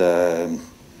 And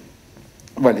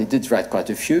well, he did write quite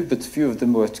a few, but a few of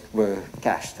them were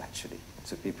cached, actually.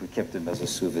 So people kept them as a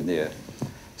souvenir.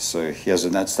 So he has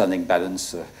an outstanding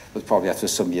balance, but probably after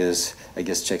some years, I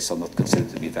guess checks are not considered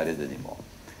to be valid anymore.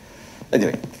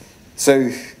 Anyway,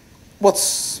 so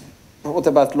what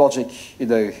about logic,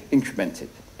 incremented?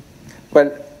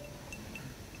 Well,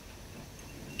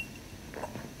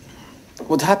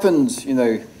 what happened,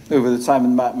 over the time,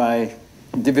 and my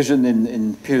division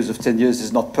in periods of 10 years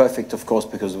is not perfect, of course,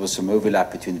 because there was some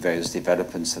overlap between various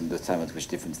developments and the time at which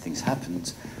different things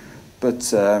happened.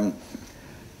 But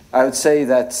I would say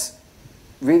that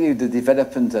really the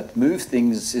development that moved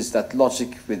things is that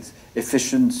logic with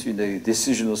efficient,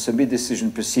 decision or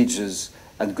semi-decision procedures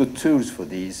and good tools for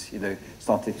these,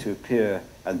 started to appear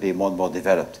and be more and more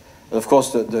developed. And of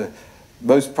course, the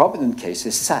most prominent case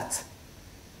is SAT.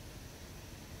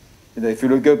 If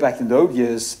you go back in the old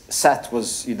years, SAT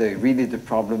was, really the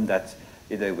problem that,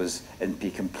 was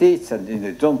NP complete,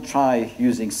 and don't try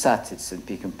using SAT. It's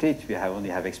NP complete. We only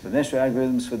have exponential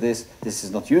algorithms for this. This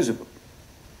is not usable.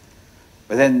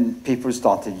 But then people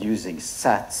started using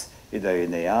SAT,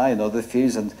 in AI and other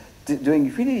fields, and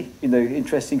doing really,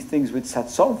 interesting things with SAT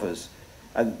solvers,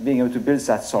 and being able to build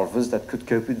SAT solvers that could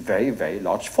cope with very, very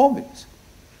large formulas.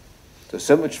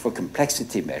 So much for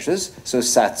complexity measures. So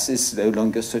SAT is no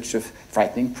longer such a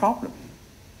frightening problem.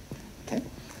 Okay?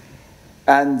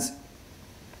 And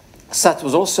SAT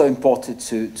was also imported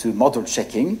to model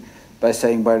checking by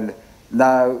saying, well,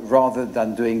 now rather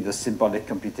than doing the symbolic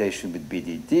computation with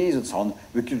BDDs and so on,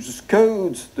 we could just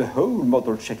code the whole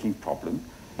model checking problem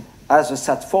as a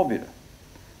SAT formula.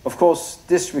 Of course,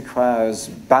 this requires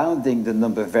bounding the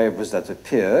number of variables that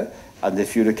appear. And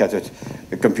if you look at it,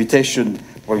 a computation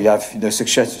where you have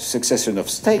succession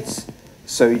of states,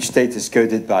 so each state is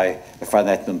coded by a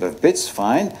finite number of bits,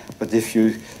 fine. But if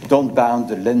you don't bound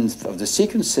the length of the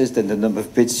sequences, then the number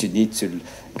of bits you need to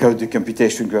code the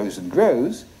computation grows and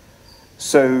grows.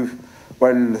 So,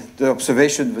 well, the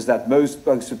observation was that most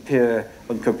bugs appear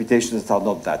on computations that are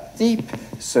not that deep.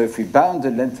 So if we bound the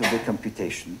length of the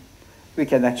computation, we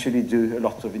can actually do a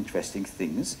lot of interesting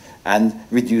things and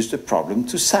reduce the problem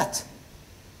to SAT.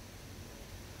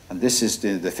 And this is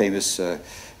the famous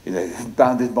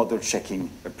bounded model checking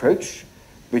approach,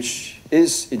 which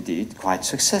is indeed quite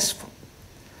successful.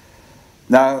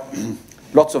 Now,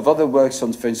 lots of other works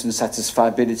on, for instance,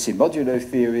 satisfiability modulo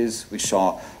theories, which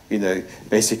are,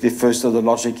 basically first order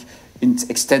logic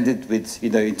extended with,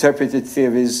 interpreted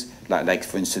theories, like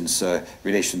for instance,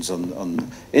 relations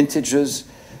on integers,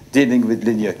 dealing with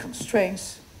linear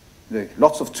constraints.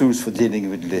 lots of tools for dealing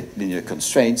with linear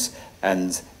constraints,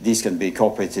 and these can be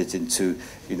incorporated into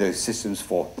systems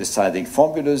for deciding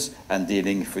formulas and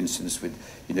dealing, for instance, with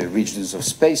regions of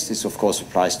space. This, of course,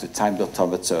 applies to timed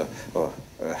automata or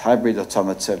hybrid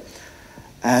automata.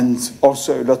 And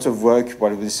also a lot of work,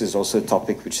 well, this is also a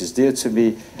topic which is dear to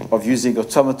me, of using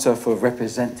automata for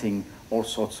representing all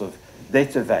sorts of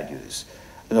data values.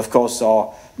 And of course, there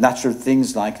are natural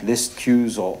things like list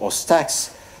queues or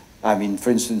stacks. I mean,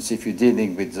 for instance, if you're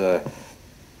dealing with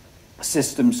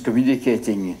systems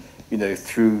communicating,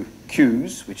 through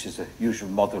queues, which is a usual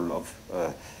model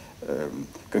of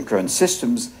concurrent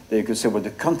systems, then you could say, well, the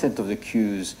content of the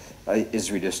queues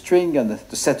is really a string, and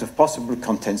the set of possible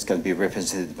contents can be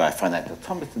represented by a finite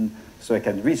automaton, so I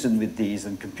can reason with these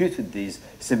and compute with these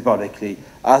symbolically,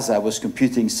 as I was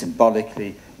computing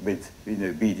symbolically with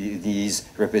BDDs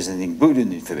representing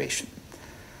Boolean information.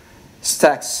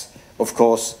 Stacks, of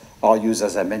course, are used,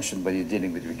 as I mentioned, when you're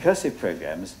dealing with recursive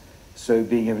programs, so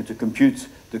being able to compute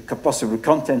the possible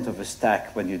content of a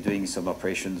stack when you're doing some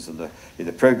operations in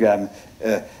the program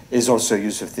is also a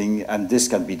useful thing, and this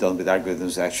can be done with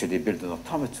algorithms that actually build an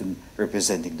automaton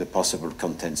representing the possible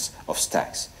contents of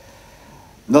stacks.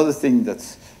 Another thing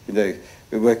that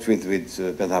we worked with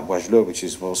Bernard Boisgelot, which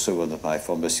is also one of my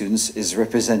former students, is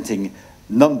representing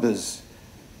numbers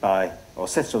or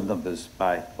sets of numbers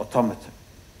by automata.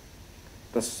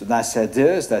 That's the nice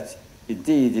idea is that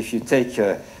indeed, if you take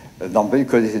a number, you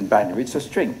code it in binary, it's a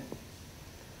string.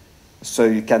 So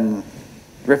you can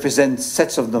represent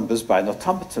sets of numbers by an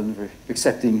automaton,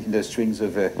 accepting strings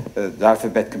of the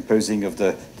alphabet composing of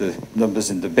the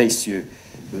numbers in the base you're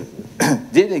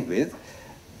dealing with.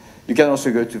 You can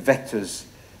also go to vectors,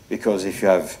 because if you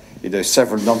have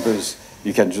several numbers,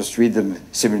 you can just read them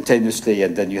simultaneously,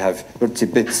 and then you have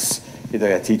multi-bits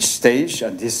at each stage,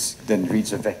 and this then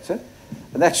reads a vector.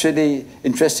 And actually,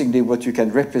 interestingly, what you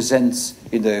can represent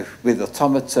with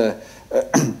automata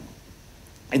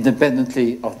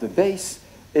independently of the base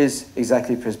is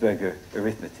exactly Presburger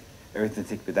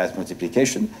arithmetic without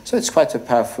multiplication. So it's quite a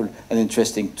powerful and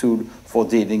interesting tool for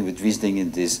dealing with reasoning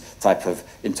in this type of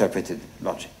interpreted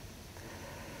logic.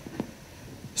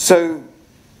 So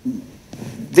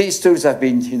these tools have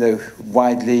been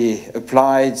widely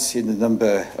applied in a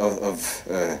number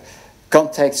of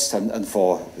contexts and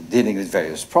for dealing with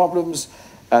various problems,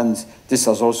 and this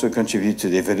has also contributed to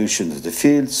the evolution of the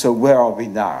field. So where are we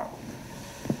now?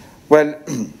 Well,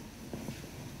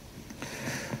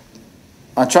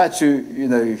 I tried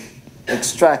to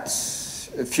extract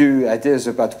a few ideas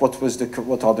about what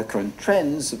are the current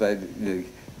trends about,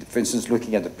 for instance,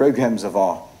 looking at the programs of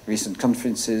our recent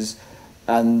conferences.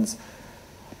 And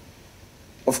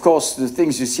of course, the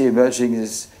things you see emerging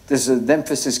is there's an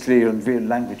emphasis clear on real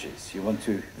languages. You want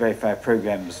to verify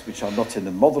programs which are not in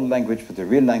the model language, but the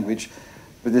real language.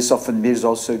 But this often means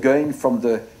also going from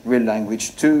the real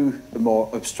language to a more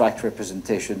abstract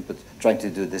representation, but trying to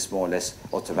do this more or less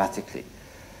automatically.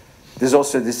 There's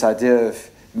also this idea of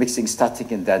mixing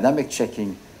static and dynamic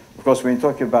checking. Of course, when you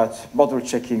talk about model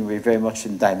checking, we're very much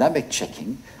in dynamic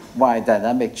checking. Why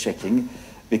dynamic checking?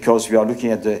 Because we are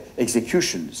looking at the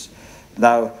executions.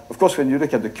 Now, of course, when you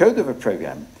look at the code of a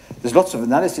program, there's lots of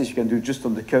analysis you can do just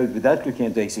on the code without looking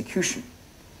at the execution.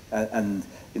 And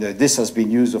this has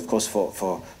been used, of course,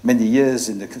 for many years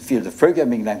in the field of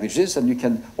programming languages, and you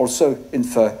can also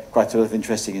infer quite a lot of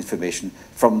interesting information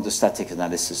from the static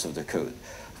analysis of the code.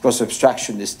 Of course,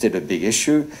 abstraction is still a big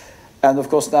issue. And of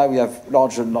course, now we have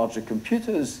larger and larger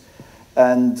computers,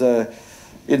 and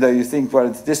you think, well,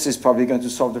 this is probably going to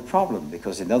solve the problem,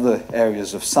 because in other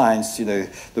areas of science,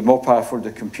 the more powerful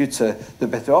the computer, the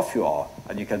better off you are,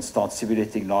 and you can start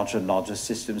simulating larger and larger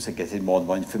systems and getting more and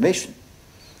more information.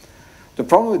 The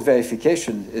problem with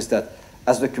verification is that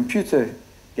as the computer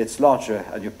gets larger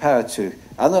and your power to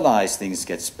analyze things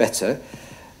gets better,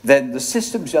 then the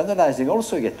systems you're analyzing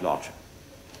also get larger.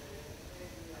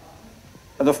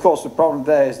 And of course, the problem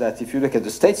there is that if you look at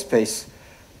the state space,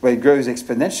 where it grows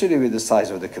exponentially with the size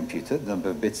of the computer, the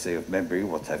number of bits, say, of memory,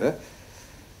 whatever,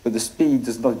 but the speed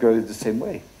does not grow the same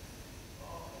way.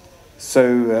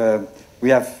 So we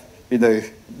have,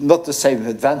 not the same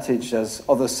advantage as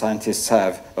other scientists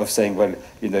have of saying, well,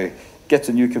 get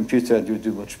a new computer and you'll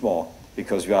do much more,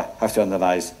 because you have to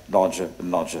analyze larger and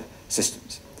larger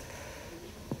systems.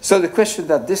 So the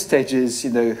question at this stage is,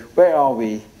 where are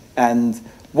we, and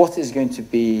what is going to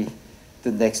be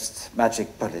the next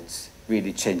magic bullet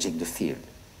really changing the field?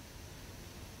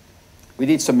 We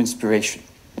need some inspiration.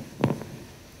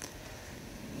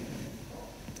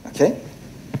 Okay?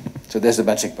 So there's the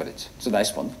magic bullet. It's a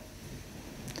nice one.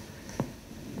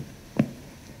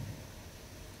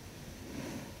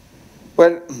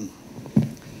 Well,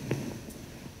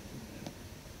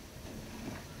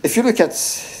 if you look at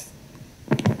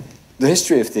the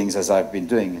history of things, as I've been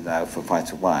doing now for quite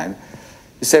a while,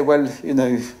 you say, well, you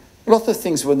know, a lot of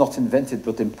things were not invented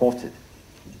but imported.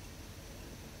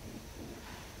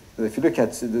 If you look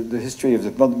at the history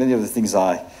of many of the things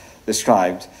I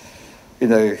described, you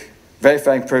know,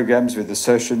 verifying programs with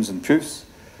assertions and proofs,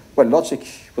 well, logic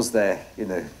was there, you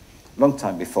know, a long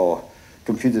time before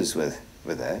computers were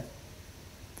there,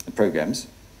 and programs.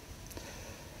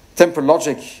 Temporal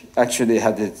logic actually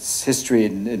had its history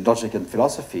in logic and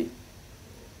philosophy.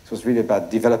 It was really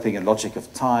about developing a logic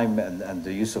of time and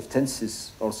the use of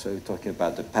tenses, also talking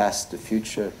about the past, the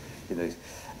future, you know,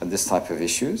 and this type of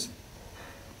issues.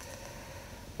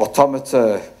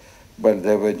 Automata, well,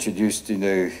 they were introduced, you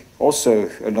know, also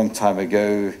a long time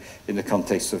ago in the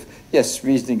context of, yes,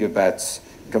 reasoning about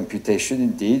computation,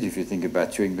 indeed. If you think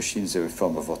about Turing machines, they're a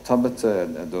form of automata,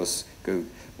 and those go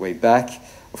way back.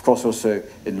 Of course, also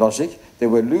in logic, they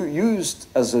were used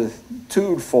as a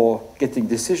tool for getting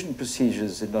decision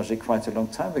procedures in logic quite a long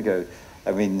time ago.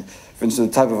 I mean, for instance,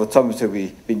 the type of automata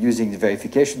we've been using, the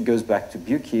verification, goes back to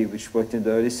Buki, which worked in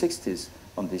the early 60s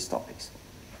on these topics.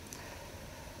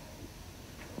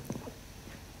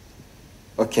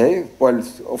 Okay, well,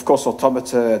 of course,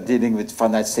 automata dealing with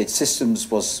finite state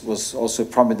systems was also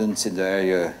prominent in the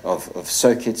area of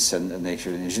circuits and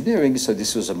actual engineering, so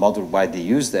this was a model widely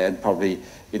used there, and probably,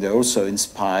 you know, also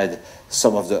inspired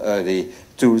some of the early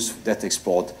tools that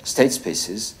explored state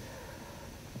spaces.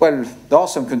 Well, there are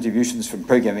some contributions from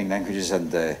programming languages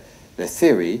and their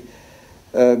theory,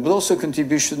 but also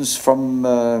contributions from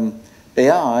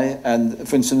AI, and,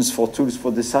 for instance, for tools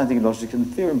for deciding logic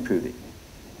and theorem proving,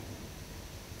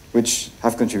 which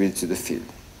have contributed to the field.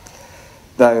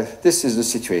 Now, this is the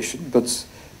situation, but,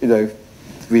 you know,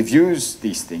 we've used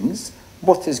these things.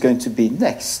 What is going to be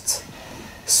next?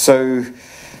 So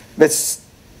let's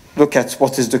look at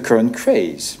what is the current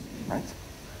craze, right?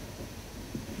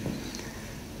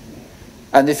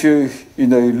 And if you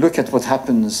know, look at what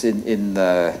happens in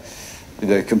you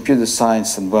know, computer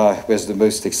science and where's the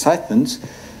most excitement,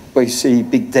 where you see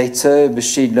big data,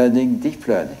 machine learning, deep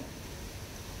learning.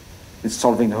 It's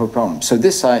solving the whole problem. So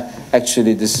this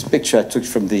picture I took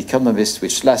from The Economist,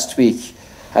 which last week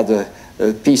had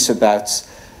a piece about,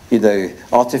 you know,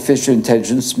 artificial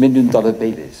intelligence, $1 million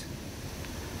babies.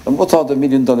 And what are the $1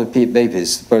 million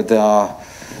babies? Well, they are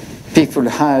people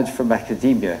hired from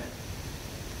academia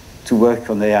to work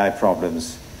on AI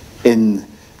problems in,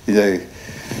 you know,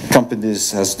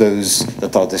 companies as those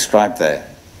that are described there.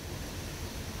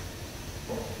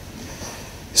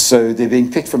 So they're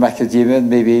being picked from academia, and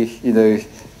maybe, you know,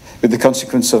 with the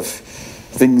consequence of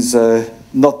things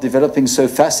not developing so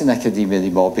fast in academia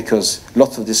anymore, because a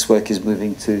lot of this work is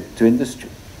moving to industry.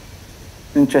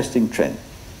 Interesting trend.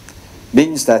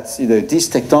 Means that, you know, these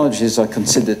technologies are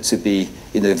considered to be,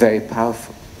 you know, very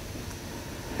powerful.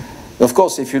 Of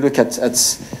course, if you look at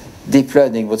deep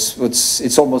learning,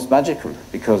 it's almost magical,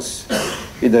 because,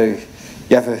 you know,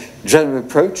 you have a general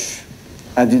approach,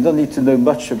 and you don't need to know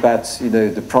much about, you know,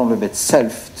 the problem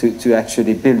itself to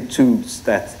actually build tools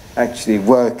that actually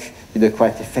work, you know,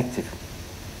 quite effectively.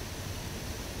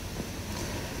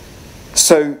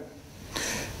 So,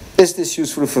 is this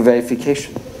useful for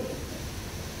verification?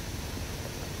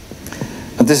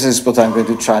 And this is what I'm going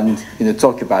to try and, you know,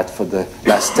 talk about for the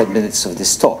last 10 minutes of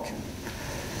this talk.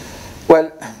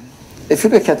 Well, if you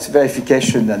look at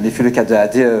verification, and if you look at the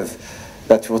idea of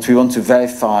that what we want to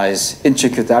verify is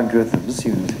intricate algorithms,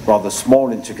 even rather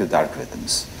small intricate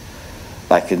algorithms,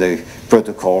 like, you know,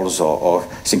 protocols or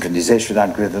synchronization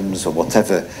algorithms or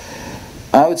whatever,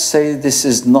 I would say this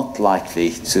is not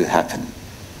likely to happen,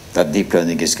 that deep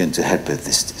learning is going to help with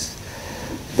this.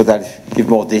 But I'll give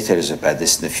more details about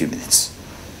this in a few minutes.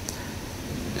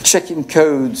 Checking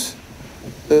code,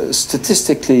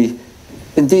 statistically,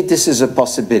 indeed this is a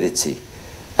possibility.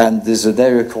 And there's an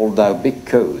area called now big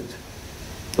code,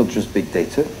 not just big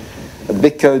data. And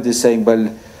big code is saying,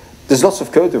 well, there's lots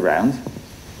of code around.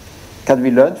 Can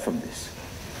we learn from this?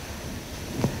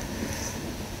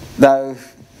 Now,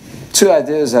 two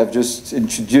ideas I've just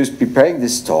introduced preparing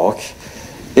this talk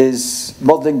is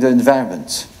modeling the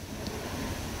environment.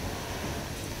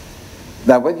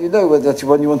 Now, when you know that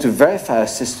when you want to verify a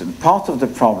system, part of the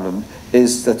problem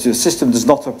is that your system does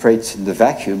not operate in the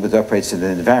vacuum, but operates in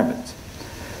an environment.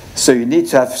 So you need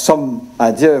to have some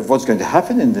idea of what's going to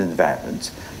happen in the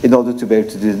environment in order to be able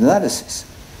to do the analysis.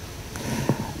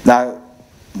 Now,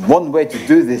 one way to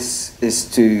do this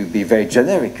is to be very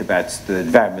generic about the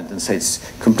environment and say it's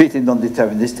completely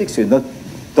non-deterministic, so you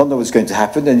don't know what's going to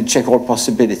happen, and you check all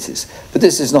possibilities. But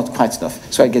this is not quite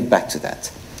enough, so I get back to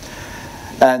that.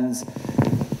 And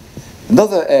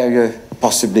another area,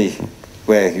 possibly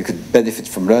where you could benefit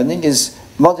from learning is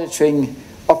monitoring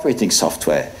operating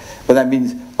software. When I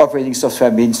mean operating software,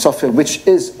 I mean software which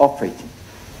is operating.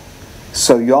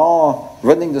 So you are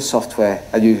running the software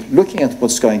and you're looking at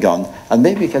what's going on, and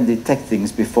maybe you can detect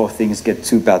things before things get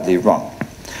too badly wrong.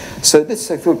 So let's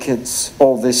look at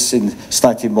all this in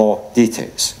slightly more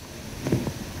details.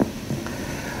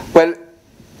 Well,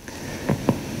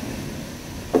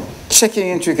 checking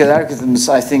intricate algorithms,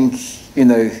 I think,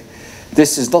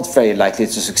 this is not very likely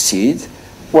to succeed.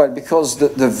 Well, because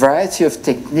the variety of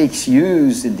techniques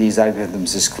used in these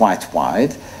algorithms is quite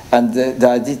wide, and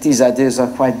these ideas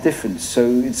are quite different. So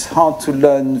it's hard to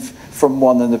learn from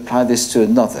one and apply this to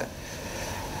another.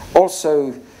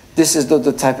 Also, this is not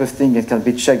the type of thing that can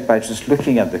be checked by just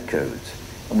looking at the code.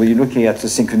 And when you're looking at a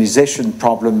synchronization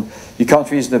problem, you can't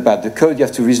reason about the code, you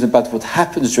have to reason about what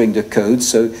happens during the code,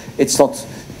 so it's not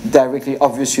directly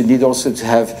obvious. You need also to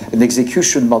have an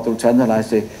execution model to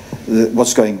analyze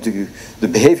what's going to the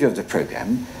behavior of the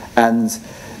program. And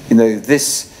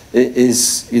this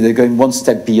is going one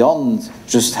step beyond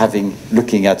just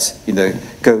looking at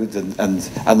code and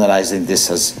analyzing this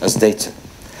as data.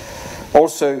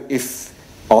 Also, if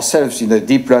ourselves,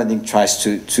 deep learning tries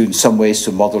to in some ways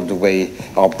to model the way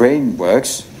our brain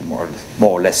works, more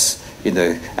or less,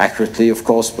 accurately, of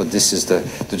course, but this is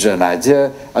the general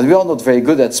idea. And we are not very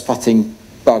good at spotting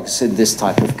bugs in this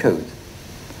type of code.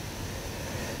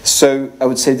 So I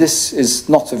would say this is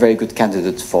not a very good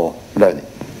candidate for learning.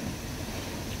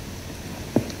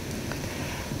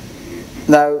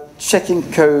 Now, checking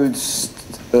codes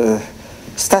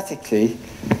statically,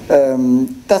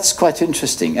 that's quite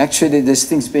interesting. Actually, there's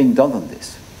things being done on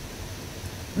this.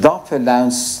 DARPA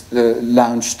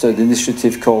launched an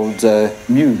initiative called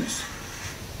Muse.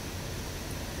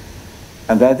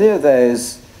 And the idea there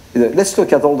is, let's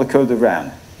look at all the code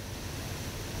around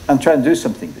and try and do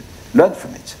something with it, learn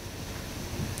from it.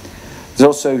 There's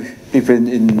also people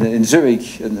in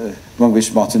Zurich, among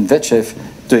which Martin Vetchev,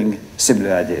 doing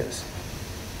similar ideas.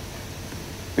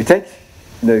 We take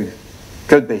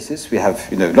code bases, we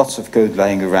have lots of code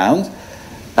lying around,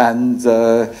 and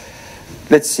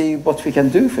let's see what we can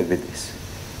do with this.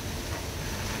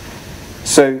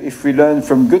 So if we learn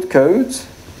from good code,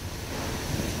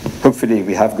 hopefully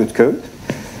we have good code,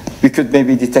 we could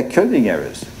maybe detect coding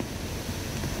errors.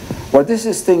 Well, this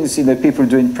is things people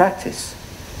do in practice,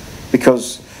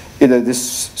 because there's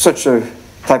such a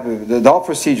type of there are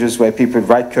procedures where people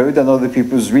write code and other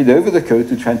people read over the code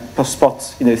to try and spot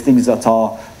things that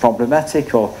are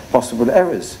problematic or possible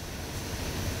errors.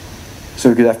 So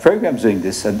we could have programs doing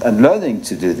this and learning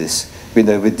to do this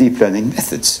with deep learning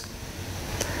methods.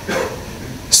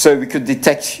 So we could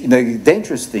detect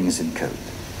dangerous things in code.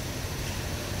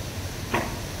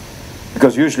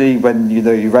 Because usually when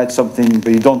you write something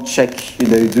but you don't check,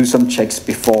 do some checks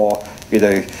before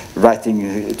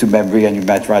writing to memory, and you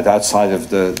might write outside of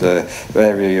the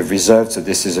area you've reserved, so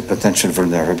this is a potential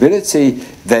vulnerability,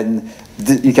 then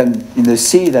you can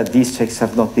see that these checks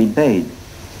have not been made.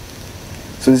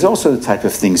 So there's also the type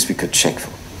of things we could check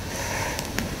for.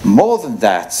 More than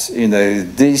that,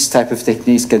 these type of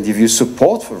techniques can give you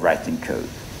support for writing code.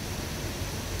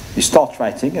 You start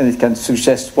writing and it can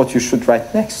suggest what you should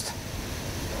write next.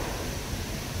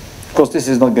 Of course, this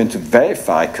is not going to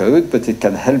verify code, but it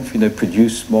can help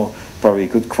produce more probably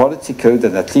good quality code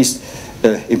and at least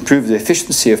improve the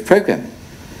efficiency of programming.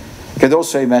 You can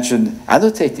also imagine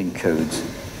annotating code,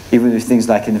 even with things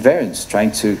like invariants,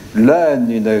 trying to learn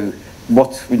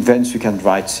what invariants you can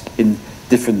write in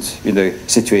different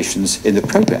situations in the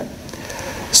program.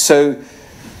 So,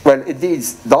 well, indeed,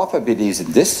 DARPA believes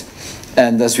in this,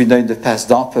 and as we know in the past,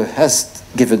 DARPA has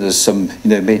given us some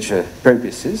major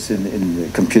progresses in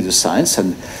computer science,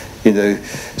 and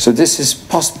so this is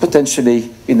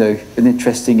potentially an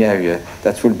interesting area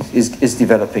that is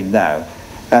developing now,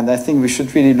 and I think we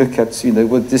should really look at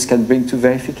what this can bring to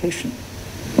verification.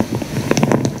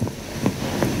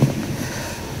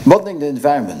 Modeling the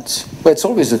environment, well, it's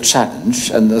always a challenge,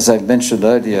 and as I mentioned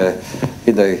earlier,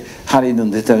 highly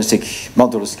non-deterministic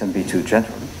models can be too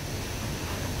general.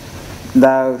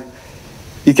 Now,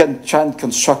 you can try and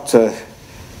construct a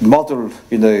model,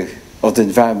 of the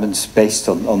environment based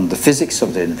on the physics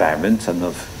of the environment and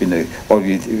of,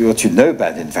 what you know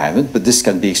about the environment, but this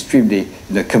can be extremely,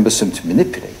 cumbersome to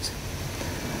manipulate.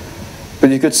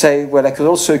 But you could say, well, I could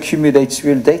also accumulate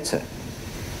real data.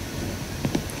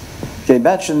 Okay,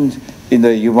 imagine,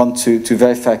 you want to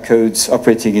verify codes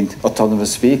operating in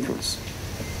autonomous vehicles.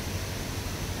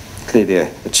 Clearly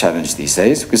a challenge these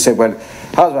days. You could say, well,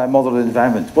 how do I model the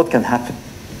environment? What can happen?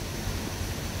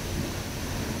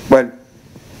 Well,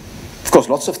 of course,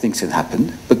 lots of things can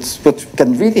happen, but what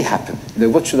can really happen?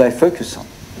 What should I focus on?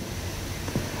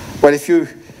 Well, if you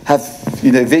have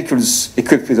vehicles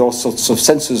equipped with all sorts of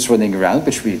sensors running around,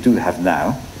 which we do have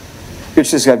now, which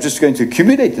says I'm just going to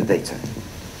accumulate the data.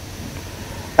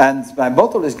 And my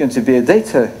model is going to be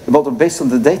a model based on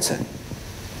the data.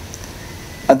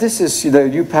 And this is a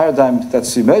new paradigm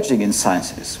that's emerging in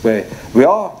sciences, where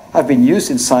have been used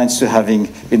in science to having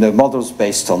models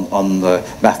based on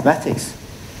mathematics.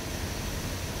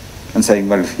 And saying,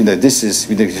 well, this is,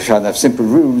 you should have simple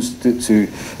rules to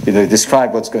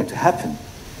describe what's going to happen.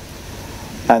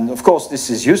 And of course, this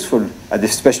is useful, and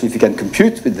especially if you can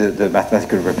compute with the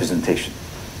mathematical representation.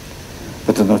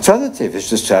 But an alternative is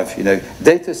just to have,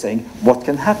 data saying what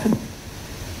can happen.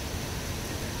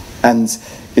 And,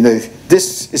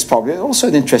 this is probably also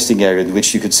an interesting area in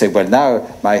which you could say, well, now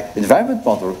my environment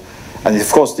model, and of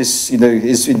course this,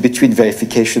 is in between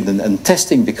verification and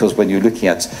testing, because when you're looking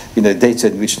at, data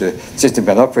in which the system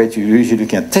can operate, you're usually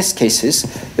looking at test cases.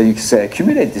 Then you can say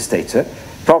accumulate this data,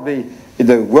 probably,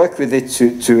 work with it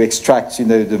to extract,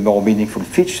 the more meaningful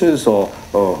features, or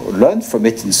learn from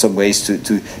it in some ways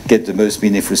to get the most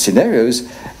meaningful scenarios,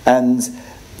 and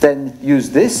then use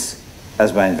this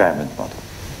as my environment model.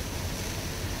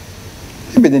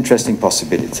 It'd be an interesting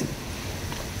possibility.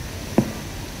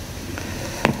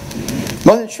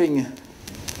 Monitoring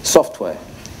software,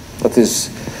 that is,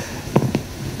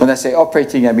 when I say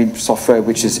operating, I mean software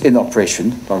which is in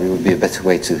operation, probably would be a better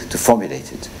way to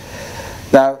formulate it.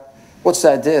 Now, what's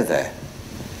the idea there?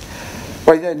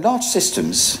 Well, in large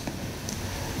systems,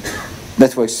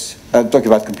 networks, I'm talking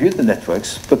about computer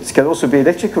networks, but it can also be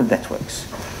electrical networks.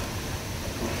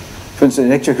 For instance, an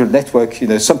electrical network,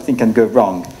 something can go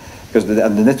wrong, because the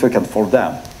network can fall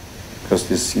down. Because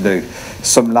there's,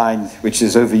 some line which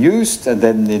is overused, and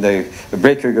then, a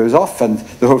breaker goes off, and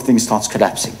the whole thing starts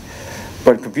collapsing.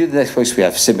 But in computer networks, we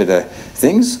have similar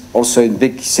things. Also in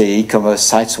big, say, e-commerce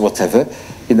sites or whatever,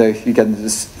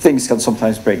 things can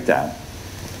sometimes break down.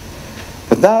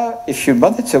 But now, if you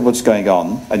monitor what's going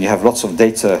on, and you have lots of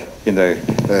data,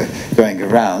 going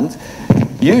around,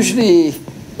 usually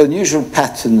unusual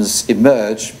patterns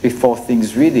emerge before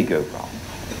things really go wrong.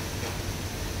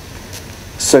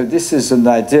 So this is an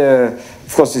idea,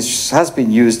 of course, this has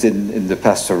been used in the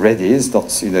past already. It's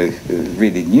not,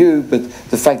 really new, but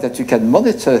the fact that you can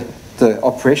monitor the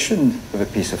operation of a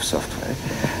piece of software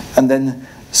and then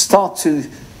start to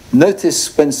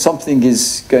notice when something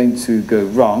is going to go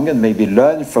wrong and maybe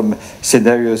learn from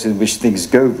scenarios in which things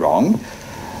go wrong.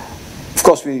 Of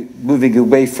course, we're moving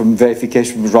away from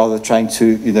verification, but rather trying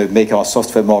to, make our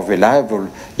software more reliable,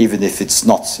 even if it's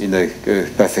not,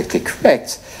 perfectly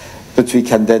correct. But we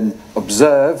can then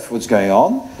observe what's going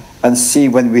on and see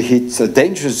when we hit a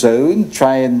danger zone,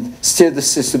 try and steer the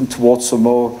system towards a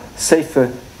more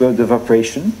safer mode of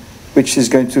operation, which is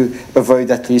going to avoid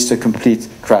at least a complete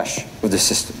crash of the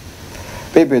system.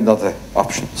 Maybe another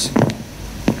options.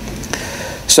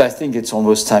 So I think it's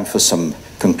almost time for some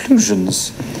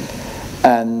conclusions.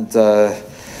 And,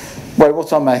 well,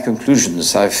 what are my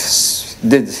conclusions? I've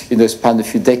spent a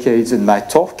few decades in my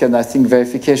talk, and I think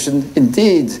verification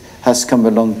indeed has come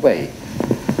a long way.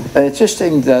 And it's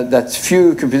interesting that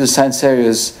few computer science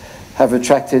areas have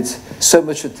attracted so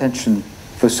much attention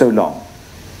for so long.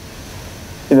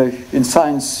 In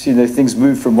science, things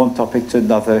move from one topic to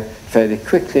another fairly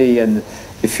quickly, and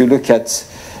if you look at,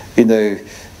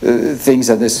 things,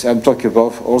 and this, I'm talking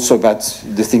also about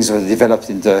the things that were developed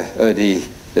in the early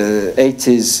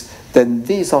 80s, then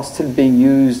these are still being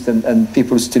used, and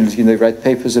people still, write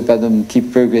papers about them,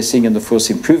 keep progressing, and of course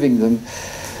improving them.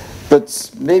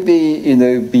 But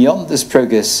maybe, beyond this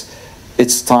progress,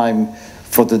 it's time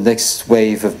for the next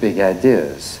wave of big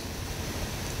ideas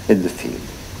in the field.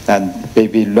 And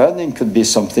maybe learning could be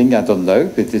something, I don't know,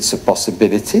 but it's a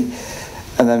possibility.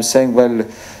 And I'm saying, well,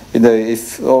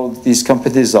 if all these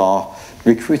companies are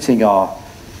recruiting our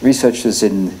researchers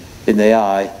in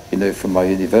AI, from our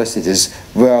universities,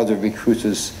 where are the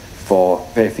recruiters for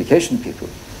verification people?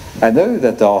 I know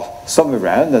that there are some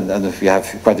around, and we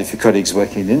have quite a few colleagues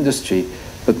working in industry,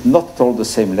 but not all the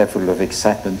same level of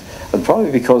excitement, and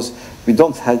probably because we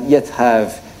don't yet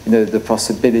have, the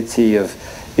possibility of,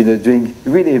 doing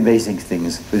really amazing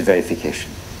things with verification.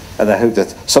 And I hope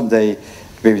that someday,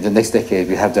 maybe the next decade,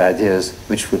 we have the ideas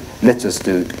which will let us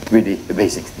do really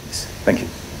amazing things. Thank you.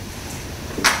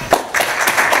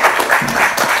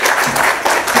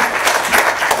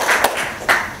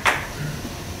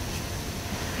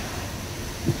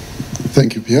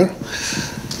 Thank you, Pierre.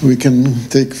 We can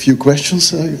take a few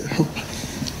questions, I hope.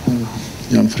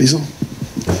 Jan Friesel.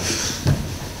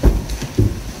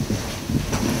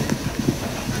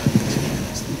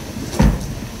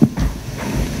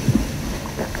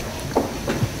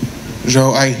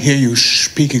 So I hear you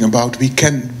speaking about we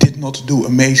did not do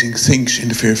amazing things in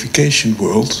the verification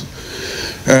world.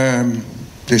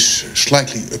 This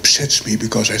slightly upsets me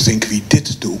because I think we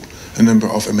did do a number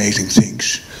of amazing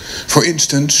things. For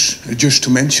instance, just to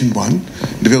mention one,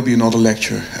 there will be another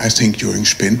lecture, I think, during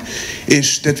SPIN,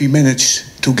 is that we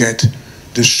managed to get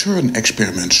the CERN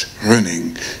experiments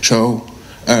running. So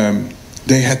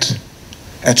at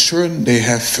CERN they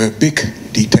have big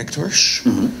detectors,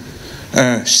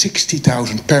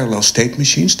 60,000 parallel state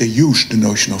machines. They use the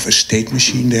notion of a state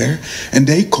machine there, and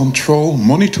they control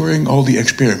monitoring all the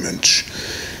experiments.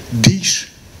 These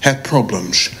had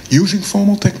problems. Using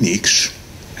formal techniques,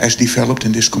 as developed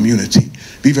in this community,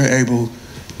 we were able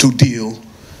to deal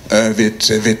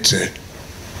with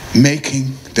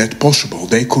making that possible.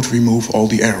 They could remove all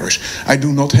the errors. I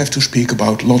do not have to speak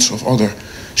about lots of other,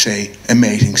 say,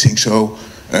 amazing things. So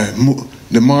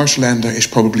the Mars lander is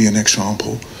probably an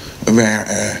example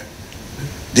where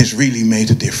this really made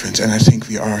a difference, and I think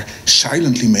we are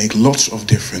silently make lots of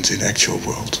difference in the actual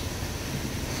world.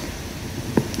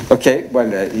 Okay,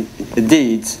 well,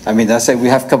 indeed. I mean, I say we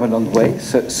have come a long way.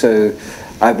 So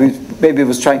I maybe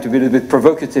was trying to be a little bit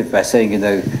provocative by saying,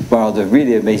 what are the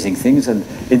really amazing things? And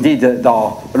indeed, there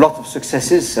are a lot of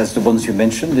successes, as the ones you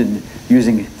mentioned, in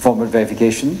using formal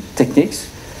verification techniques.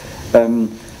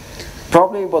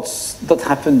 Probably what's not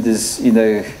happened is,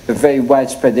 a very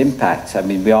widespread impact. I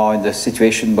mean, we are in the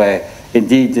situation where,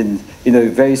 indeed, in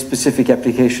very specific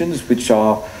applications, which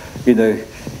are,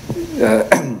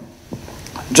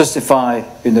 justify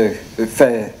a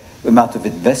fair amount of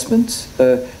investment,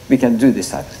 we can do this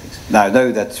type of things. Now I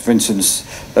know that, for instance,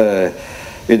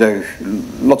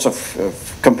 lots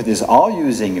of companies are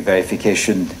using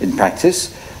verification in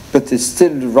practice, but it's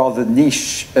still a rather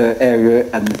niche area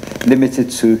and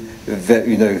limited to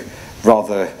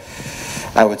rather,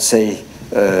 I would say,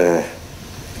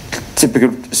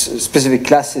 typical specific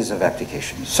classes of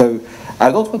applications. So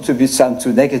I don't want to sound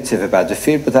too negative about the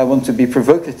field, but I want to be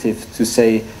provocative to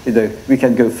say, we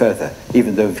can go further,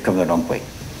 even though we've come a long way.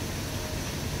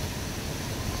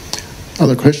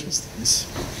 Other questions? Yes.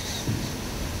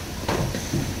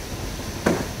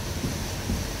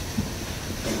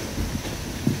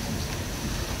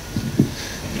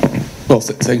 Well,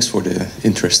 thanks for the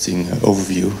interesting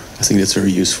overview. I think that's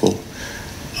very useful.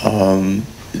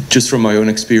 Just from my own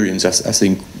experience, I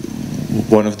think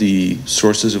one of the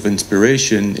sources of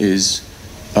inspiration is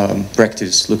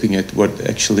practice, looking at what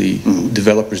actually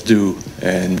developers do.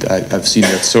 And I've seen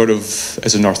that sort of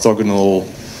as an orthogonal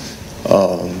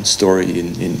story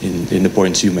in the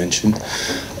points you mentioned.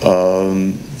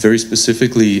 Very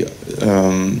specifically,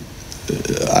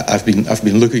 I've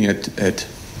been looking at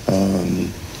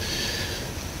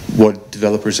what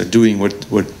developers are doing, what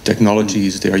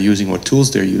technologies they are using, what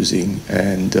tools they're using,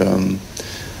 and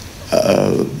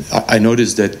I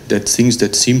noticed that things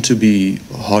that seem to be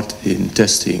hot in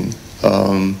testing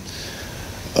are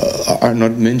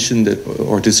not mentioned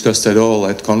or discussed at all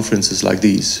at conferences like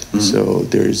these. So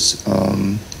there's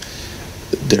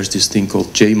this thing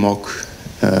called JMOC,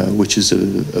 which is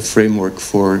a framework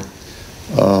for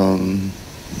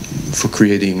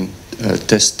creating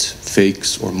test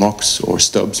fakes or mocks or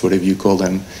stubs, whatever you call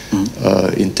them,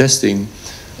 in testing.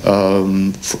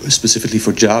 Specifically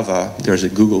for Java, there's a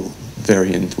Google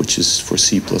variant which is for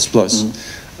C++.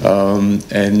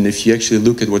 And if you actually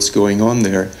look at what's going on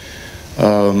there,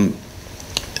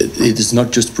 it is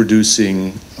not just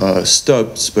producing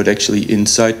stubs, but actually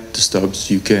inside the stubs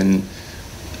you can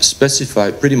specify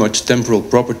pretty much temporal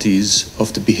properties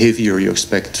of the behavior you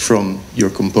expect from your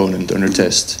component under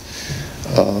test.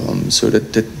 So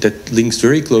that links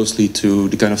very closely to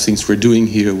the kind of things we're doing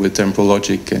here with temporal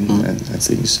logic and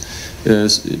things,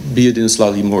 be it in a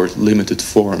slightly more limited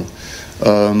form.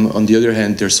 On the other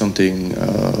hand, there's something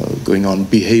going on,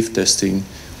 behave testing,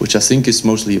 which I think is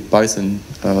mostly a Python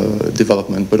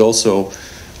development, but also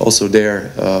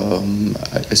there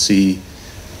I see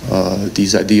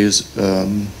these ideas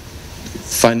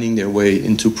finding their way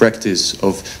into practice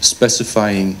of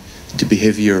specifying the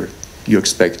behavior you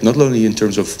expect, not only in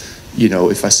terms of,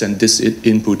 if I send this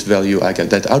input value, I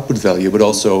get that output value, but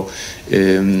also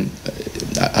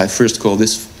I first call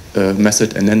this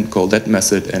method and then call that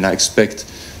method, and I expect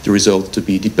the result to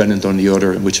be dependent on the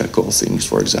order in which I call things,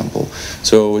 for example.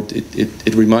 So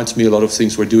it reminds me a lot of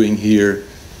things we're doing here,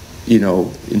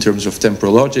 in terms of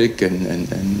temporal logic and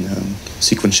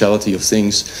sequentiality of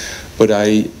things. But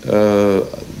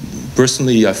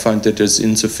personally, I find that there's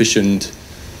insufficient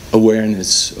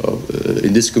awareness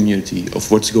in this community of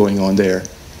what's going on there,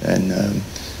 and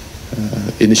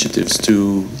initiatives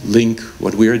to link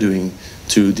what we are doing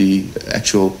to the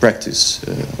actual practice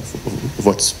of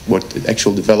what the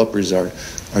actual developers are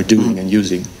doing and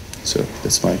using. So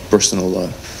that's my personal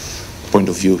point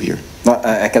of view here. No,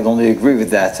 I can only agree with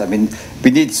that. I mean,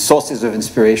 we need sources of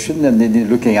inspiration, and then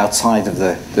looking outside of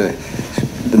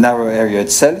the narrow area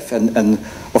itself. And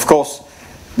of course,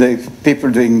 the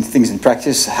people doing things in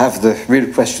practice have the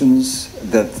real questions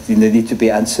that need to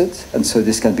be answered, and so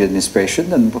this can be an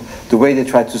inspiration. And the way they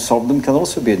try to solve them can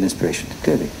also be an inspiration,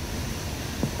 clearly.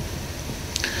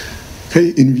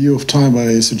 Okay, in view of time,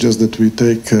 I suggest that we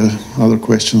take other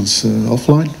questions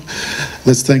offline.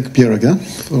 Let's thank Pierre again.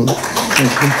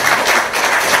 Thank you.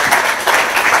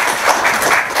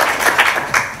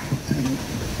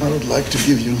 I would like to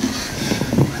give you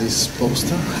this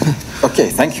poster. Okay,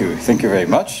 thank you. Thank you very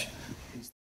much.